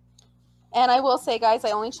 And I will say, guys,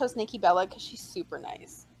 I only chose Nikki Bella because she's super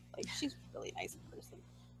nice. Like, she's a really nice person.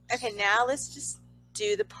 Okay, now let's just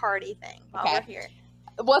do the party thing while Okay. we're here.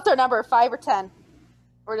 What's our number? 5 or 10?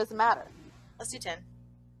 Or does it matter? Let's do 10.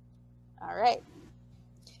 All right.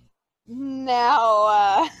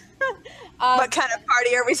 Now, What kind of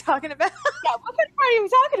party are we talking about? yeah, what kind of party are we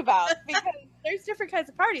talking about? Because there's different kinds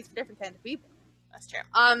of parties for different kinds of people. That's true.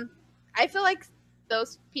 I feel like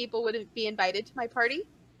those people wouldn't be invited to my party.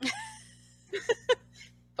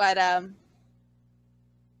 But Okay.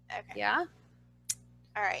 yeah,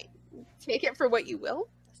 All right. take it for what you will.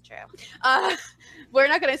 That's true. We're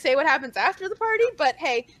not going to say what happens after the party, but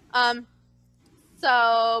hey,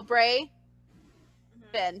 so Bray,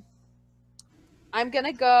 Mhm. Finn. I'm going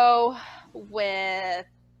to go with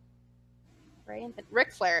Bray and Finn.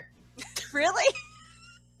 Ric Flair. Really?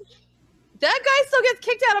 That guy still gets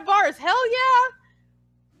kicked out of bars. Hell yeah.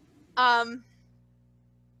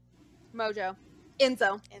 Mojo.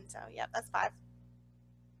 Enzo. Enzo. Yep, that's 5.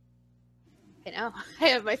 I know. I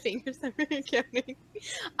have my fingers counting.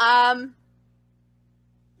 Oh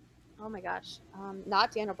my gosh.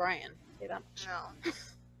 Not Dan O'Brien. Say that much.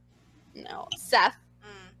 No. No. Seth.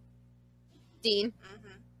 Mm. Dean.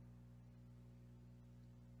 Mm-hmm.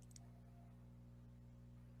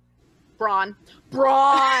 Braun.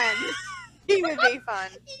 Braun. He would be fun.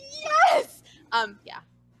 Yes. Yeah.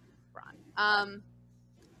 Braun.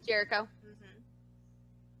 Jericho. Mm-hmm.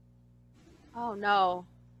 Oh no.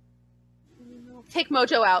 Take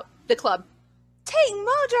Mojo out. The club. Take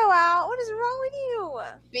Mojo out. What is wrong with you?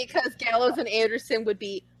 Because Gallows and Anderson would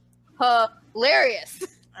be hilarious.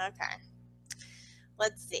 Okay.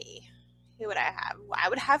 Let's see. Who would I have? Well, I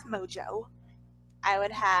would have Mojo. I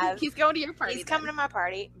would have. He's going to your party. He's coming to my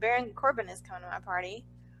party. Baron Corbin is coming to my party.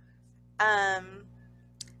 I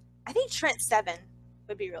think Trent Seven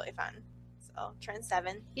would be really fun. So Trent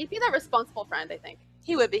Seven. He'd be that responsible friend, I think.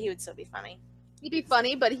 He would be. He would still be funny. He'd be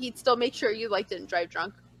funny, but he'd still make sure you didn't drive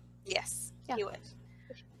drunk. Yes, Yeah. he would.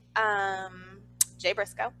 Jay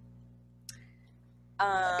Briscoe.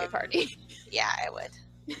 Okay, party. Yeah, I would.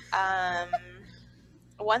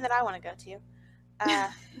 One that I want to go to.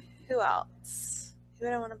 Who else? Who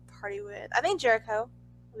would I want to party with? I think Jericho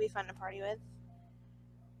would be fun to party with.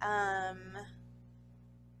 I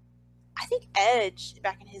think Edge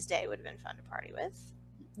back in his day would have been fun to party with.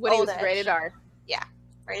 When he Old was Edge. rated R.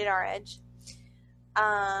 Rated R Edge. Who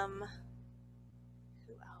else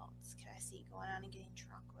could I see going on and getting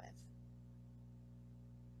drunk with?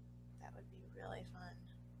 That would be really fun.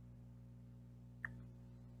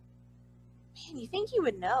 Man, you think you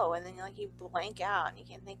would know, and then you blank out and you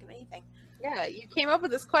can't think of anything. Yeah, you came up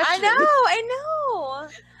with this question. I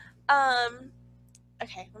know.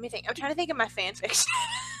 Okay, let me think. I'm trying to think of my fan fiction.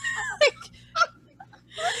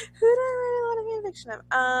 Who do I really want a fan fiction of?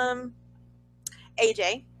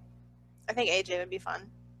 AJ. I think AJ would be fun.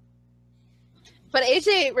 But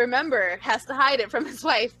AJ, remember, has to hide it from his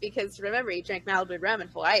wife because remember he drank Malibu rum in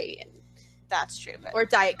Hawaii and That's true, but Or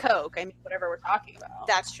Diet Coke. I mean, whatever we're talking about.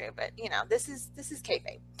 that's true, but you know, this is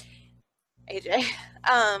kayfabe. AJ,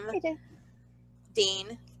 AJ.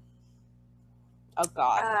 Dean, Oh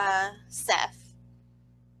God. Seth.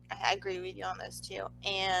 I agree with you on those two.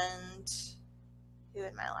 And who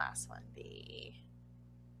would my last one be?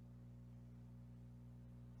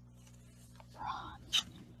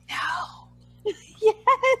 No. Yes.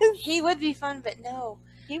 He would be fun, but no.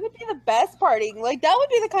 He would be the best party. Like, that would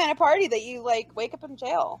be the kind of party that you, like, wake up in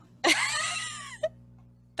jail.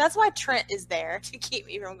 That's why Trent is there, to keep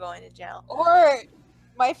me from going to jail. Or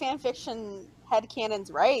my fanfiction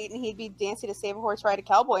headcanon's right, and he'd be dancing to Save a Horse, Ride a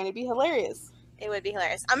Cowboy, and it'd be hilarious. It would be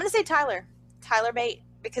hilarious. I'm going to say Tyler. Tyler Bate,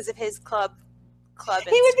 because of his club.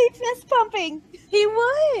 He would be fist pumping. He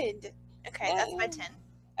would. Okay, that's my 10.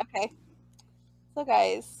 Okay. So,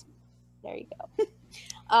 guys, there you go.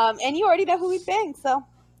 And you already know who we'd bang, so.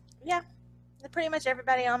 Yeah. Pretty much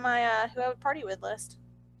everybody on my who I would party with list.